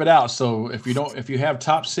can't bleep it out. So if you have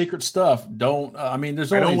top secret stuff, don't.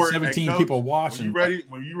 There's only 17 Coach, people watching.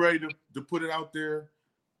 When you ready to put it out there,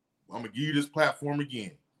 I'm gonna give you this platform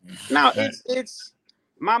again. No, it's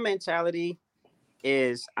my mentality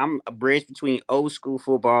is I'm a bridge between old school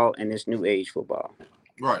football and this new age football.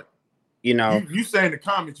 Right. You say in the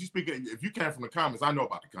comments, you speak. If you came from the comments, I know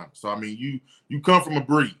about the comments. So you come from a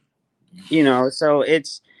breed. So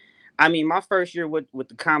it's. My first year with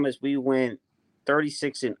the Comets, we went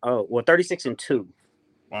 36-0. Well, 36-2.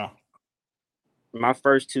 Wow. My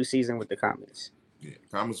first 2 seasons with the Comets. Yeah, the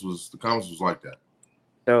Comets was like that.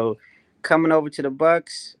 So coming over to the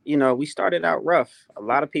Bucs, we started out rough. A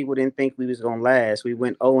lot of people didn't think we was gonna last. We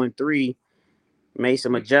went 0-3, made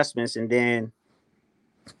some adjustments, and then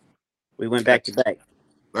we went back to back.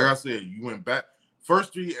 Like I said, you went back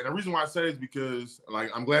first 3, and the reason why I say it is because,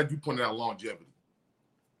 I'm glad you pointed out longevity.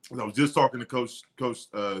 I was just talking to Coach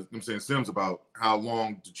Sims about how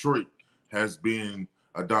long Detroit has been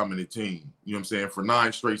a dominant team. You know what I'm saying? For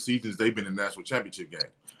 9 straight seasons, they've been in the national championship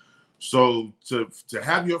game. So to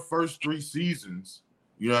have your first 3 seasons,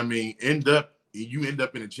 end up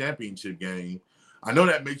in a championship game, I know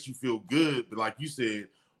that makes you feel good, but like you said,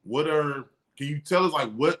 can you tell us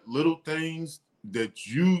what little things that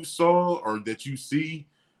you saw or that you see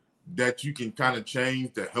that you can kind of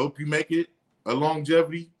change to help you make it a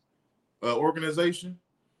longevity organization?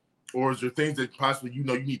 Or is there things that possibly you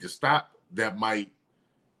need to stop that might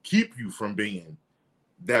keep you from being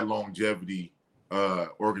that longevity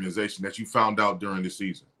organization that you found out during the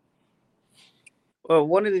season? Well,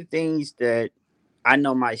 one of the things that I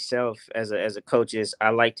know myself as a coach is I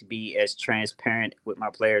like to be as transparent with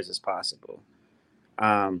my players as possible.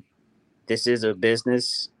 This is a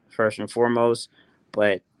business first and foremost,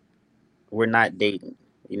 but we're not dating.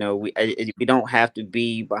 We don't have to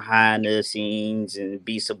be behind the scenes and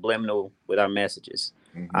be subliminal with our messages.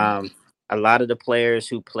 Mm-hmm. A lot of the players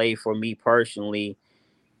who play for me personally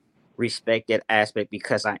respect that aspect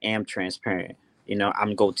because I am transparent.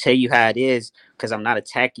 I'm going to tell you how it is because I'm not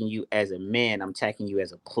attacking you as a man. I'm attacking you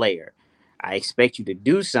as a player. I expect you to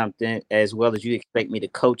do something as well as you expect me to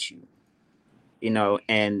coach you.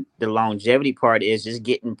 And the longevity part is just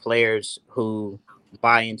getting players who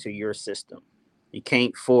buy into your system. You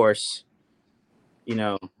can't force,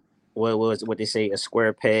 what they say, a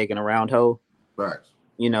square peg in a round hole. Right.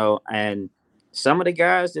 And some of the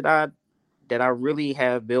guys that I really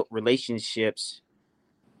have built relationships,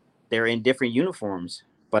 they're in different uniforms,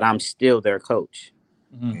 but I'm still their coach.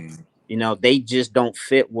 Mm-hmm. You know, they just don't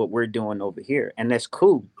fit what we're doing over here, and that's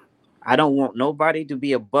cool. I don't want nobody to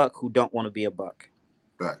be a Buck who don't want to be a Buck.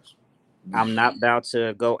 Thanks. I'm not about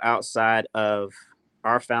to go outside of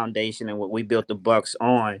our foundation and what we built the Bucs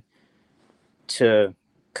on to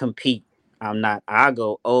compete. I'm not. I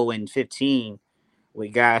go 0-15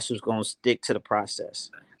 with guys who's going to stick to the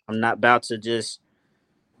process. I'm not about to just.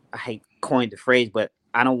 I hate coined the phrase, but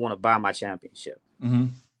I don't want to buy my championship. Mm-hmm.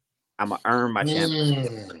 I'm gonna earn my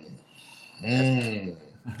championship.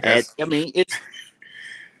 Yes. I mean, it's.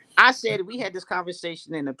 I said we had this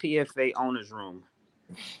conversation in the PFA owners room,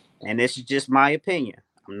 and this is just my opinion.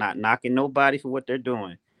 I'm not knocking nobody for what they're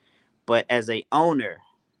doing, but as a owner,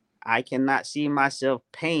 I cannot see myself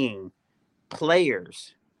paying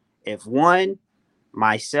players if one,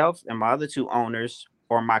 myself and my other two owners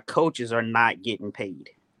or my coaches are not getting paid.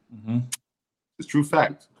 Mm-hmm. It's true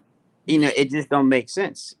fact. You know, it just don't make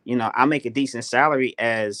sense. You know, I make a decent salary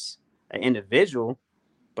as an individual,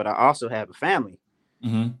 but I also have a family.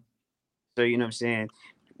 Mm-hmm. So, you know what I'm saying?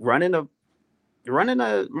 Running a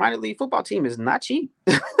minor league football team is not cheap.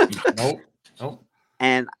 Nope.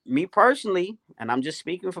 And me personally, and I'm just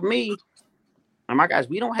speaking for me and my guys,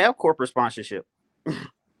 we don't have corporate sponsorship.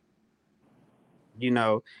 You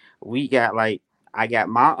know, we got I got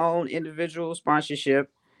my own individual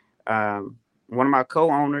sponsorship. One of my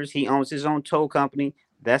co-owners, he owns his own tow company.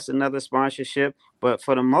 That's another sponsorship. But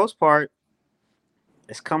for the most part,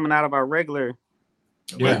 it's coming out of our regular.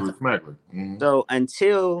 Mm-hmm. So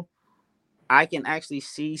until I can actually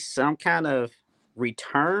see some kind of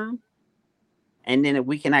return, and then if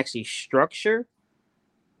we can actually structure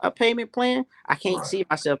a payment plan, I can't see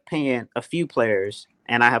myself paying a few players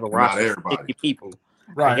and I have a roster of 50 people.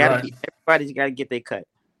 Everybody's got to get their cut.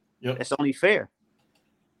 Yep. That's only fair.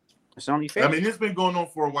 It's only fair. I mean, it's been going on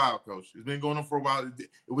for a while, Coach. It's been going on for a while. It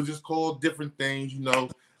was just called different things, you know.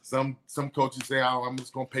 Some coaches say, "Oh, I'm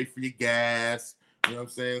just gonna pay for your gas." You know what I'm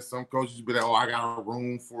saying? Some coaches be like, "Oh, I got a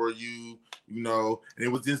room for you," you know. And it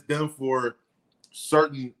was just done for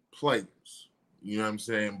certain players. You know what I'm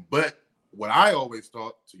saying? But what I always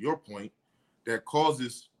thought, to your point, that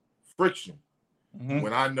causes friction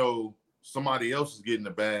when I know somebody else is getting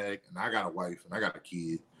a bag and I got a wife and I got a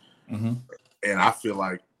kid, and I feel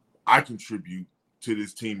like I contribute to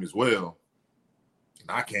this team as well,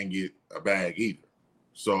 and I can't get a bag either.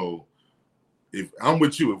 So if I'm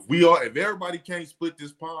with you, if everybody can't split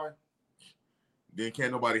this pie, then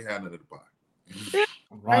can't nobody have none of the pie.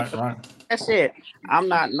 Right. That's it. I'm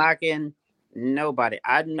not knocking nobody.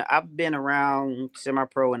 I've been around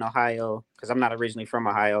semi-pro in Ohio because I'm not originally from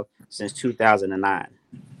Ohio since 2009.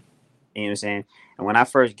 You know what I'm saying? And when I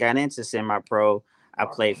first got into semi-pro, I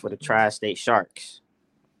played for the Tri-State Sharks.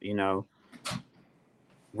 You know,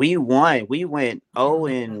 we won. We went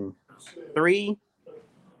 0-3,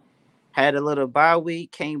 had a little bye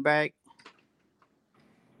week, came back,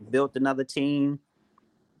 built another team,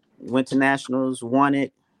 went to nationals, won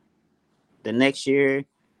it. The next year,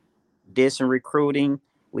 did some recruiting.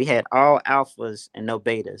 We had all alphas and no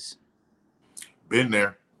betas. Been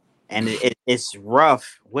there. And it's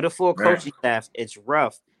rough. With a full coaching staff, it's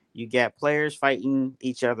rough. You got players fighting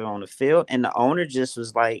each other on the field, and the owner just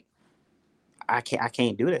was like, I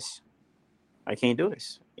can't do this. I can't do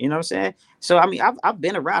this. You know what I'm saying? So, I mean, I've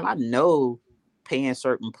been around. I know paying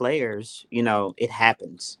certain players, you know, it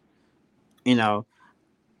happens. You know,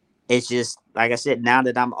 it's just, like I said, now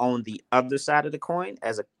that I'm on the other side of the coin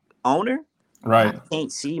as a owner, right, I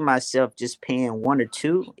can't see myself just paying one or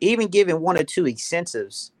two, even giving one or two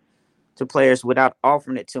incentives to players without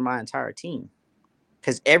offering it to my entire team.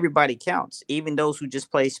 Because everybody counts, even those who just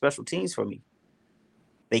play special teams for me.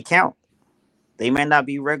 They count. They may not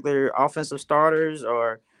be regular offensive starters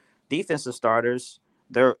or defensive starters.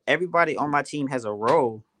 Everybody on my team has a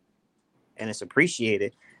role, and it's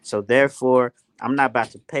appreciated. So therefore, I'm not about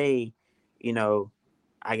to pay, you know,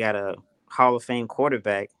 I got a Hall of Fame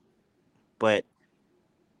quarterback, but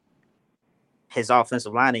his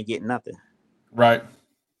offensive line ain't getting nothing. Right.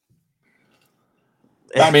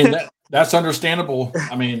 I mean, that's understandable.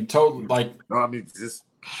 I mean, totally. Like, no, I mean, just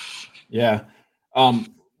yeah.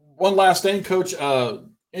 One last thing, Coach.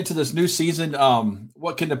 Into this new season,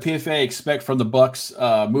 what can the PFA expect from the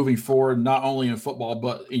Bucs moving forward, not only in football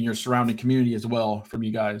but in your surrounding community as well, from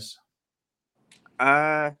you guys?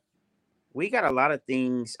 We got a lot of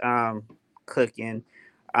things cooking.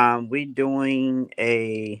 We're doing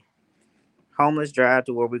a homeless drive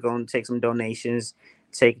to where we're going to take some donations,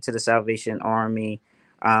 take it to the Salvation Army.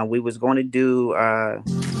 We was going to do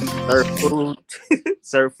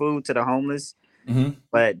serve food to the homeless,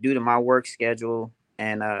 but due to my work schedule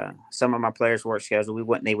and some of my players' work schedule, we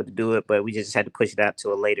weren't able to do it, but we just had to push it out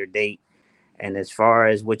to a later date. And as far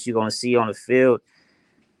as what you're gonna see on the field,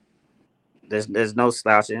 there's no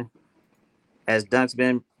slouching. As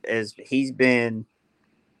he's been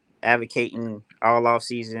advocating all off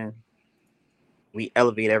season, we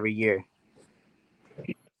elevate every year.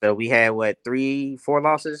 So we had 3-4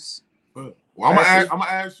 losses. Well, I'm gonna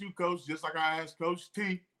ask you, Coach, just like I asked Coach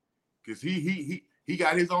T, because he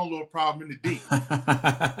got his own little problem in the D.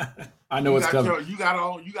 I know what's coming. You got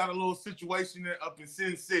a little situation there up in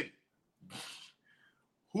Sin City.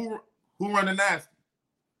 Who run the nasty?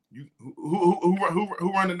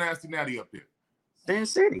 Who run the nasty natty up there? Sin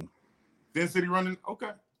City. Sin City running,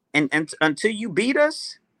 okay. And until you beat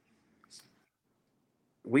us,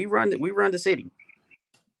 we run the city.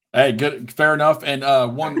 Hey, good, fair enough. And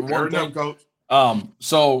one thing, Coach.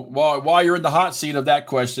 So while you're in the hot seat of that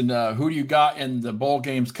question, who do you got in the bowl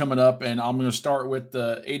games coming up? And I'm going to start with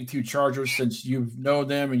the 82 Chargers, since you know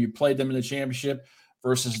them and you played them in the championship,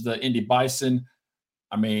 versus the Indy Bison.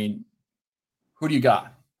 I mean, who do you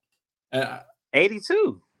got?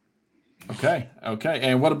 82. Okay.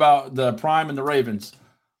 And what about the Prime and the Ravens?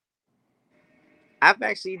 I've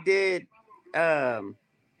actually did my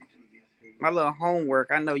little homework.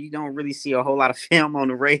 I know you don't really see a whole lot of film on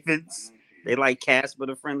the Ravens. They like Casper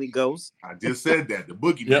the Friendly Ghost. I just said that, the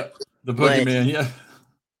boogeyman. Yep, the boogeyman, yeah.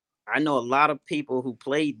 I know a lot of people who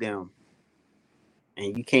played them,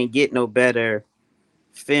 and you can't get no better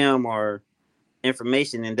film or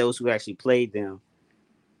information than those who actually played them.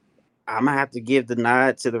 I'm going to have to give the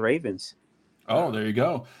nod to the Ravens. Oh, there you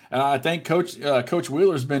go. And I think Coach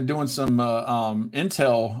Wheeler's been doing some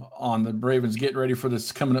intel on the Ravens getting ready for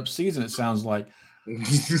this coming up season, it sounds like.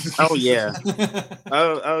 Oh, yeah.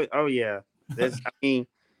 Oh, yeah. I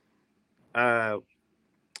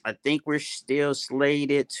think we're still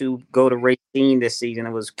slated to go to Racine this season.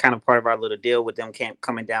 It was kind of part of our little deal with them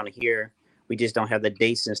coming down here. We just don't have the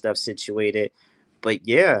dates and stuff situated. But,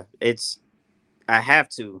 yeah, I have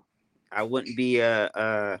to. I wouldn't be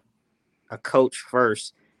a coach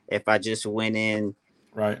first if I just went in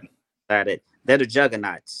right at it. They're the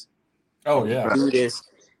juggernauts. Oh yeah. Do this.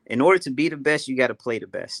 In order to be the best, you got to play the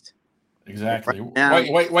best. Exactly. Right now,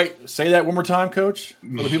 wait. Say that one more time, Coach.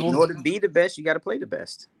 For the people. In order to be the best, you got to play the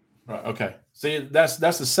best. Right, okay. See, that's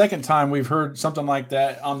the second time we've heard something like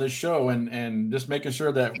that on this show, and just making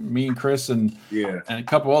sure that me and Chris and a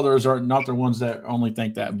couple others are not the ones that only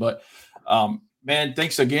think that. But man,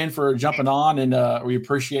 thanks again for jumping on, and we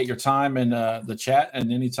appreciate your time and the chat.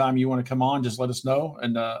 And anytime you want to come on, just let us know,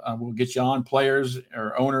 and we'll get you on. Players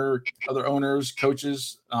or other owners,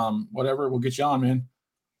 coaches, whatever, we'll get you on, man.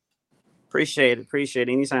 Appreciate it.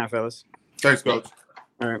 Anytime, fellas. Thanks, Coach.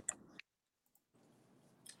 All right.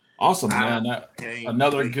 Awesome, man.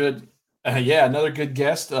 Another good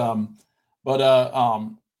guest.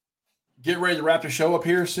 But get ready to wrap the show up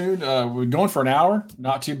here soon. We're going for an hour.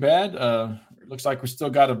 Not too bad. It looks like we still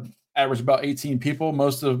got to average about 18 people.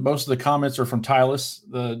 Most of the comments are from Tylis.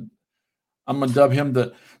 I'm gonna dub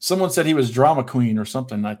him someone said he was drama queen or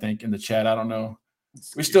something, I think, in the chat. I don't know.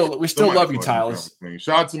 We still love you, Tylis.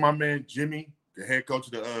 Shout out to my man Jimmy, the head coach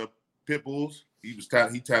of the Pit Bulls. He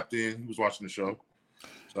tapped in. He was watching the show.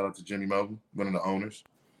 Shout out to Jimmy Melvin, one of the owners.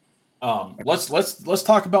 Let's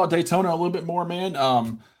talk about Daytona a little bit more, man.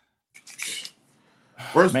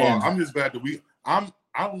 First of all, I'm just glad that I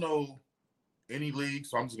don't know any league,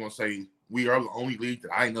 so I'm just gonna say we are the only league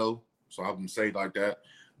that I know. So I'm gonna say it like that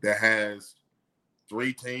has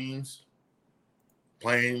 3 teams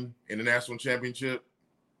playing in the national championship.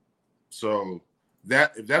 So if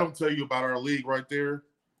that don't tell you about our league right there,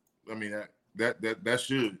 I mean that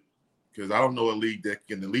should. Because I don't know a league that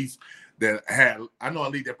can at least I know a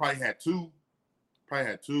league that probably had two,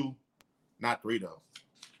 not 3 though,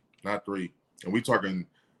 not 3. And we talking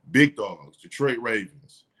big dogs, Detroit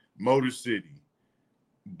Ravens, Motor City,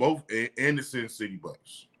 both, and the Sin City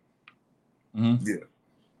Bucs. Mm-hmm.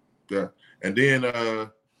 Yeah. And then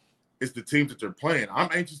it's the teams that they're playing. I am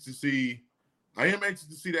anxious to see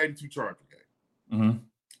the 82 Charger game. Mm-hmm.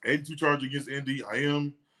 82 Charger against Indy.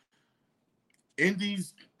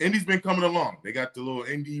 Indy's been coming along. They got the little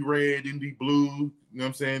Indy red, Indy blue, you know what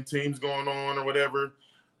I'm saying, teams going on or whatever.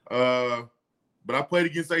 But I played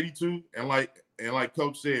against 82, and like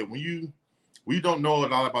Coach said, when you don't know a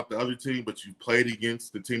lot about the other team, but you played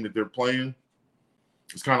against the team that they're playing,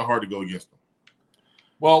 it's kind of hard to go against them.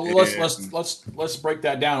 Well, let's break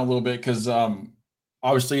that down a little bit, because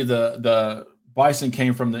obviously the Bison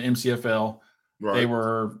came from the MCFL.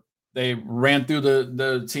 Right. They ran through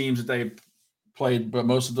the teams that they played, but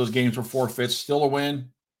most of those games were forfeits. Still a win,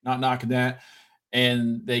 not knocking that.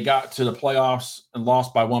 and they got to the playoffs and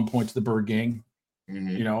lost by 1 point to the Bird Gang.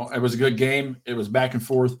 You know, it was a good game. It was back and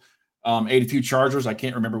forth. 82 Chargers. I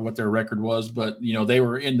can't remember what their record was, but you know, they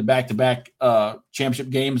were in the back-to-back championship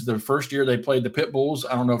games. The first year they played the Pit Bulls.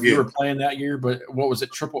 I don't know if you were playing that year, but what was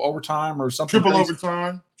it? Triple overtime or something? Triple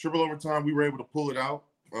overtime. We were able to pull it out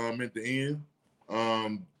at the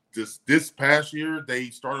end. This past year, they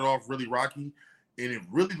started off really rocky, and it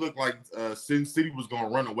really looked like Sin City was going to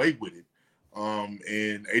run away with it.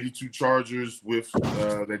 And 82 Chargers with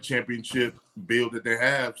that championship build that they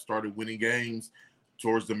have started winning games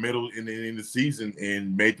towards the middle in the season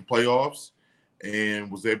and made the playoffs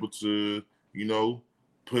and was able to, you know,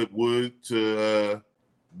 put wood to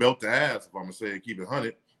belt the ass, if I'm going to say it, keep it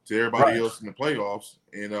 100, to everybody else in the playoffs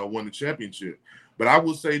and won the championship. But I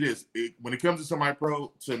will say this, when it comes to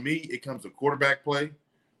semi-pro, to me, it comes to quarterback play.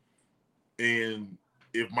 And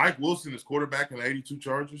if Mike Wilson is quarterback in the 82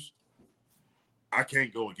 Chargers, I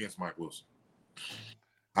can't go against Mike Wilson.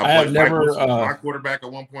 I have never Mike Wilson was my quarterback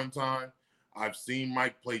at one point in time. I've seen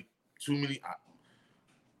Mike play too many.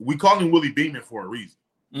 We call him Willie Beeman for a reason.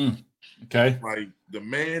 Okay, like the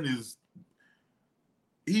man is.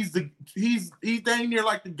 He's dang near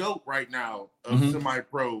like the GOAT right now of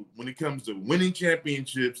semi-pro when it comes to winning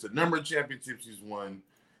championships, the number of championships he's won,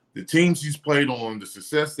 the teams he's played on, the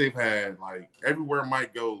success they've had. Like everywhere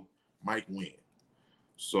Mike go, Mike win.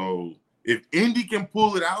 So if Indy can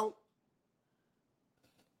pull it out,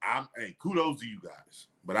 hey, kudos to you guys.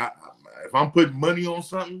 But if I'm putting money on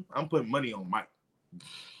something, I'm putting money on Mike.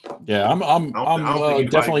 Yeah, I'm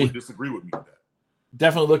definitely would disagree with me with that.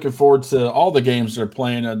 Definitely looking forward to all the games they're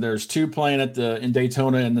playing. There's two playing in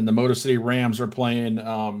Daytona, and then the Motor City Rams are playing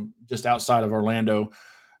just outside of Orlando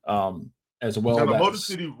as well. Now, the Motor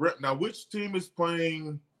City. Now, which team is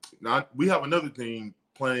playing? Now, we have another team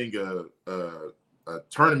playing a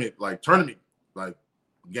tournament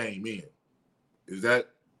game in. Is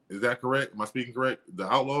that correct? Am I speaking correct? The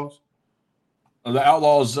Outlaws? The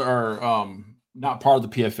Outlaws are not part of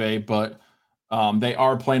the PFA, but they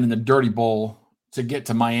are playing in the Dirty Bowl to get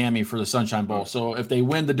to Miami for the Sunshine Bowl. So if they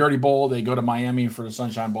win the Dirty Bowl, they go to Miami for the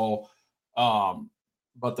Sunshine Bowl.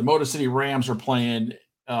 But the Motor City Rams are playing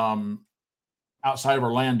outside of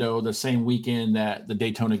Orlando the same weekend that the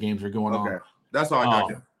Daytona games are going on. Okay, that's all I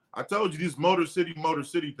got. I told you this Motor City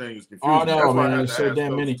thing is confusing. Oh no, man, there's so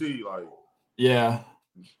damn many. Yeah.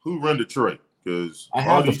 Who run Detroit? Because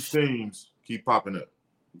all these teams keep popping up.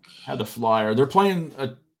 Had the flyer. They're playing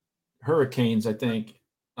Hurricanes, I think.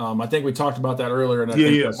 I think we talked about that earlier. And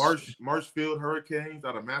Marshfield Hurricanes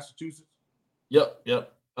out of Massachusetts. Yep.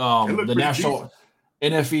 The National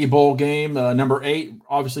NFE Bowl game, number 8,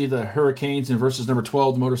 obviously the Hurricanes and versus number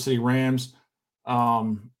 12, the Motor City Rams.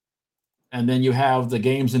 And then you have the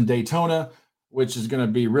games in Daytona, which is going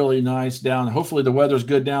to be really nice down. Hopefully the weather's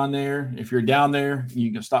good down there. If you're down there,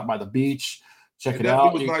 you can stop by the beach, check it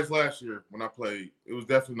out. It was nice last year when I played. It was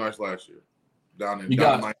definitely nice last year down in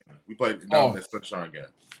Miami. We played down in that Sunshine game.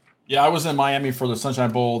 Yeah, I was in Miami for the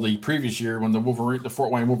Sunshine Bowl the previous year when the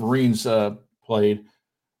Fort Wayne Wolverines played.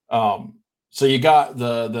 So you got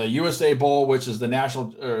the USA Bowl, which is the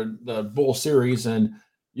the bowl series, and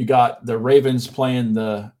you got the Ravens playing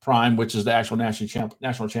the Prime, which is the actual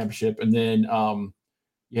national championship, and then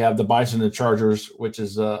you have the Bison and the Chargers, which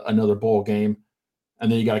is another bowl game, and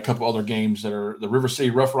then you got a couple other games that are the River City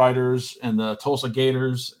Rough Riders and the Tulsa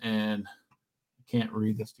Gators, and I can't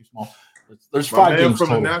read, that's too small. There's 5 games from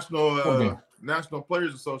total. the National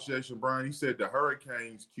Players Association, Brian. He said the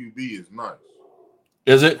Hurricanes QB is nice.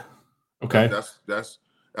 Is it? Okay. That's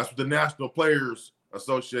what the National Players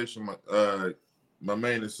Association, my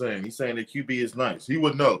man, is saying. He's saying the QB is nice. He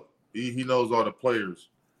would know. He knows all the players.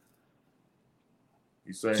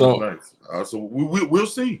 He's saying it's nice. So we'll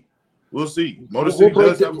see. We'll see. Motor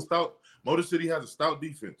City has a stout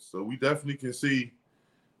defense, so we definitely can see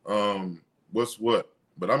what's what.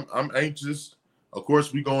 But I'm anxious. Of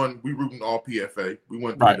course, we rooting all PFA. We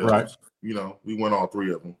went 3 dubs. You know, we won all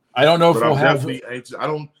 3 of them. I don't know if we'll have. Anxious.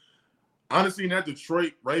 Honestly, in that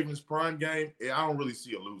Detroit Ravens Prime game, I don't really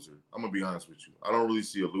see a loser. I'm gonna be honest with you. I don't really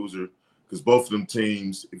see a loser because both of them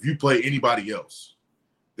teams, if you play anybody else,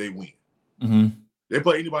 they win. Mm-hmm. They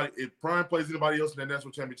play anybody. If Prime plays anybody else in that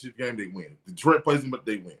national championship game, they win. Detroit plays them, but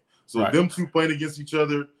they win. So them two playing against each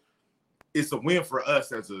other, it's a win for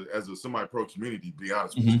us as a semi-pro community, to be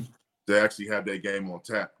honest with you, to actually have that game on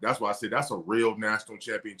tap. That's why I said that's a real national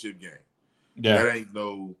championship game. Yeah. That ain't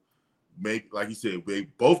no, like you said,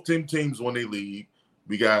 both teams when they leave.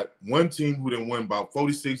 We got one team who done won about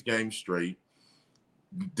 46 games straight.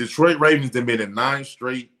 Detroit Ravens done been in 9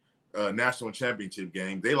 straight national championship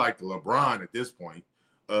games. They like the LeBron at this point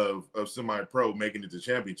of semi-pro making it to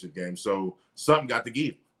championship game. So something got to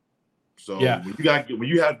give. So when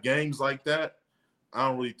you have games like that, I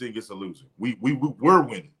don't really think it's a loser. We're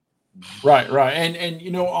winning. Right.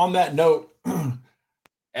 And on that note,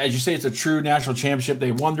 as you say, it's a true national championship.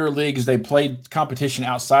 They won their leagues. They played competition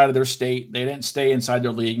outside of their state. They didn't stay inside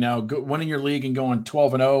their league. Now, winning your league and going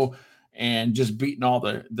 12-0 and just beating all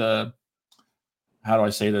the how do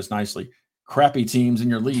I say this nicely, crappy teams in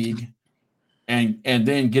your league, and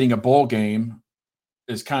then getting a bowl game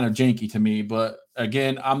is kind of janky to me. But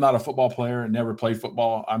again, I'm not a football player and never played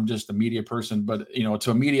football. I'm just a media person. But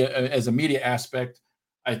as a media aspect,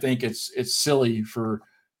 I think it's silly for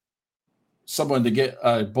someone to get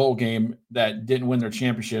a bowl game that didn't win their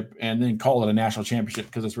championship and then call it a national championship,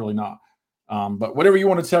 because it's really not. But whatever you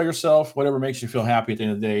want to tell yourself, whatever makes you feel happy at the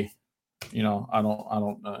end of the day,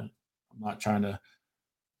 I'm not trying to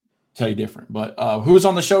tell you different. But who's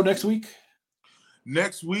on the show next week?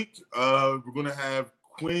 Next week, we're going to have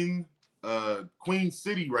Queen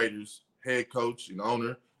City Raiders head coach and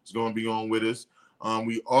owner is going to be on with us.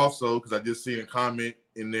 We also, because I just seen a comment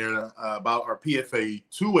in there about our PFA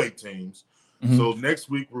 2A teams. Mm-hmm. So next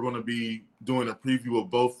week, we're going to be doing a preview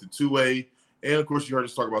of both the 2A, and of course, you heard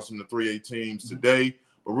us talk about some of the 3A teams today,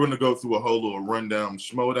 but we're going to go through a whole little rundown,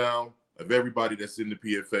 schmodown of everybody that's in the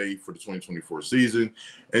PFA for the 2024 season.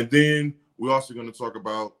 And then we're also going to talk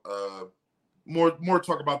about more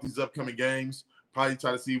talk about these upcoming games. Probably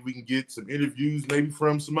try to see if we can get some interviews maybe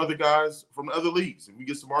from some other guys from other leagues. If we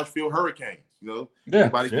get some Marshfield Hurricanes,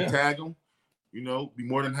 anybody can tag them. Be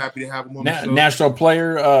more than happy to have them on the show. National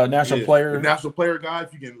player guy.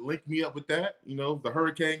 If you can link me up with that, the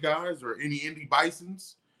Hurricane guys or any Indy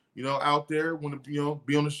Bisons, out there want to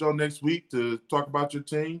be on the show next week to talk about your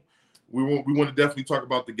team. We want to definitely talk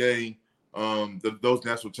about the game, those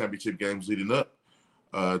national championship games leading up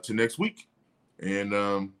to next week.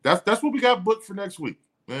 And that's what we got booked for next week.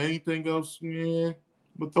 Anything else? Yeah.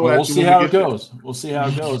 We'll see how it goes. We'll see how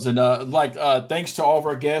it goes. And thanks to all of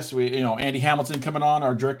our guests. Andy Hamilton coming on,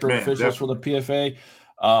 our director of officials for the PFA,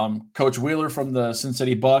 Coach Wheeler from the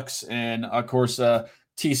Cincinnati Bucs, and of course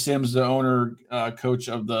T. Sims, the owner, coach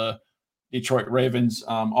of the Detroit Ravens.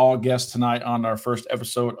 All guests tonight on our first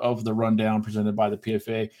episode of the Rundown presented by the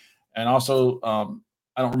PFA. And also,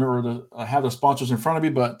 I don't remember to have the sponsors in front of me,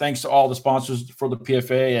 but thanks to all the sponsors for the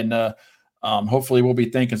PFA, and hopefully we'll be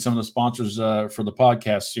thanking some of the sponsors for the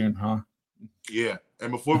podcast soon, huh? Yeah.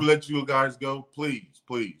 And before we let you guys go, please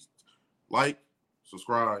like,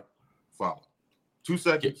 subscribe, follow. 2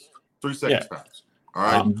 seconds, 3 seconds fast. All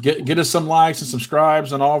right. Get us some likes and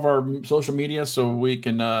subscribes on all of our social media so we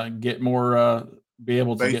can get more, be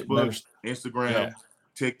able to Facebook, get better. Instagram,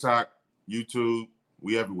 TikTok, YouTube,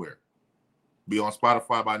 we everywhere. Be on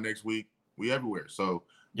Spotify by next week. We everywhere. So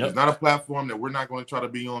it's not a platform that we're not going to try to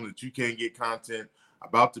be on that you can't get content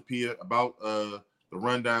about the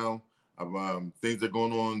rundown of things that are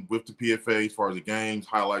going on with the PFA as far as the games,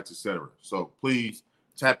 highlights, etc. So please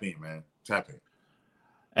tap in, man. Tap in.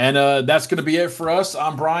 And that's going to be it for us.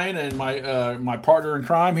 I'm Brian, and my partner in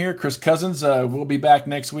crime here, Chris Cousins. We'll be back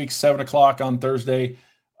next week, 7:00 on Thursday.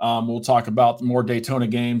 We'll talk about more Daytona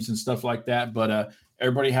games and stuff like that. But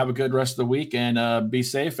everybody have a good rest of the week, and be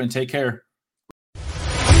safe and take care.